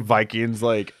wearing like a Vikings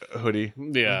like hoodie.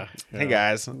 yeah. Hey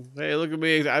guys, Hey, look at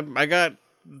me! I got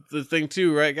the thing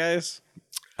too, right, guys?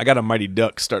 I got a Mighty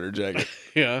Duck starter jacket.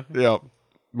 Yeah. Yep.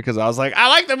 Because I was like, I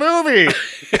like the movie.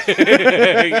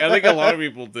 I think a lot of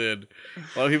people did.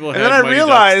 A lot of people And had then I Mighty Ducks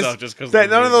realized stuff just 'cause that of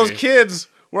the none of those movie. kids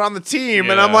were on the team,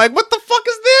 and I'm Yeah. like, what the fuck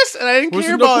is this? And I didn't Where's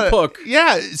care the about knuckle it. puck?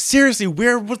 Yeah, seriously,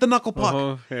 where was the knuckle puck?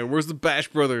 Uh-huh. Yeah, where's the Bash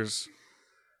Brothers?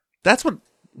 That's what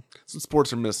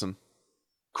sports are missing.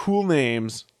 Cool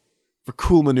names for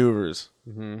cool maneuvers,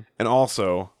 and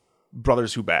also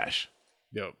brothers who bash.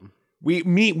 Yep. We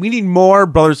need more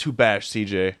brothers who bash,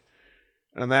 CJ.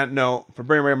 And on that note, for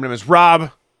Brain Ray, my name is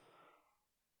Rob.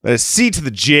 That is C to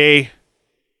the J.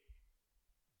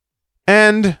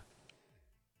 And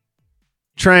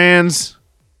trans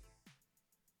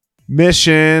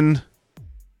mission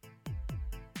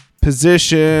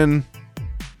position.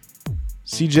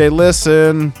 CJ,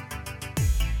 listen.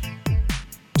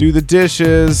 Do the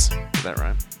dishes. Did that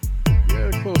rhyme?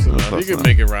 Yeah, close enough. close You enough.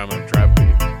 can make it rhyme on a trap beat.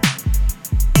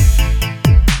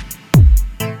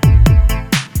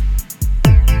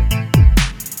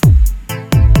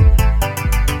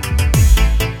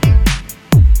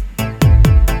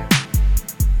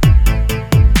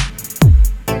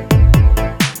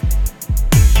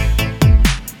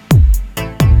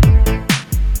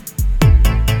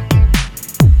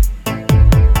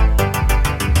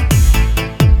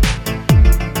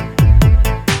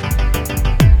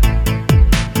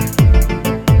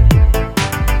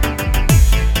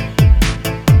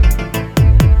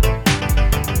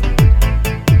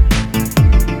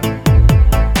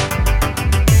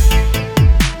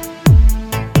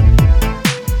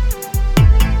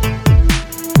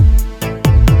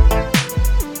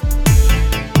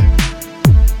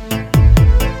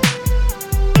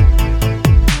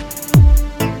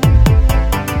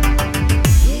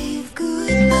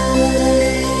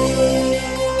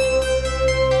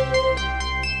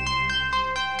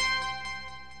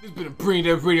 been a Brain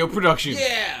Dead Radio production.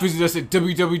 Yeah. Visit us at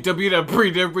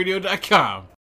www.braindeadradio.com.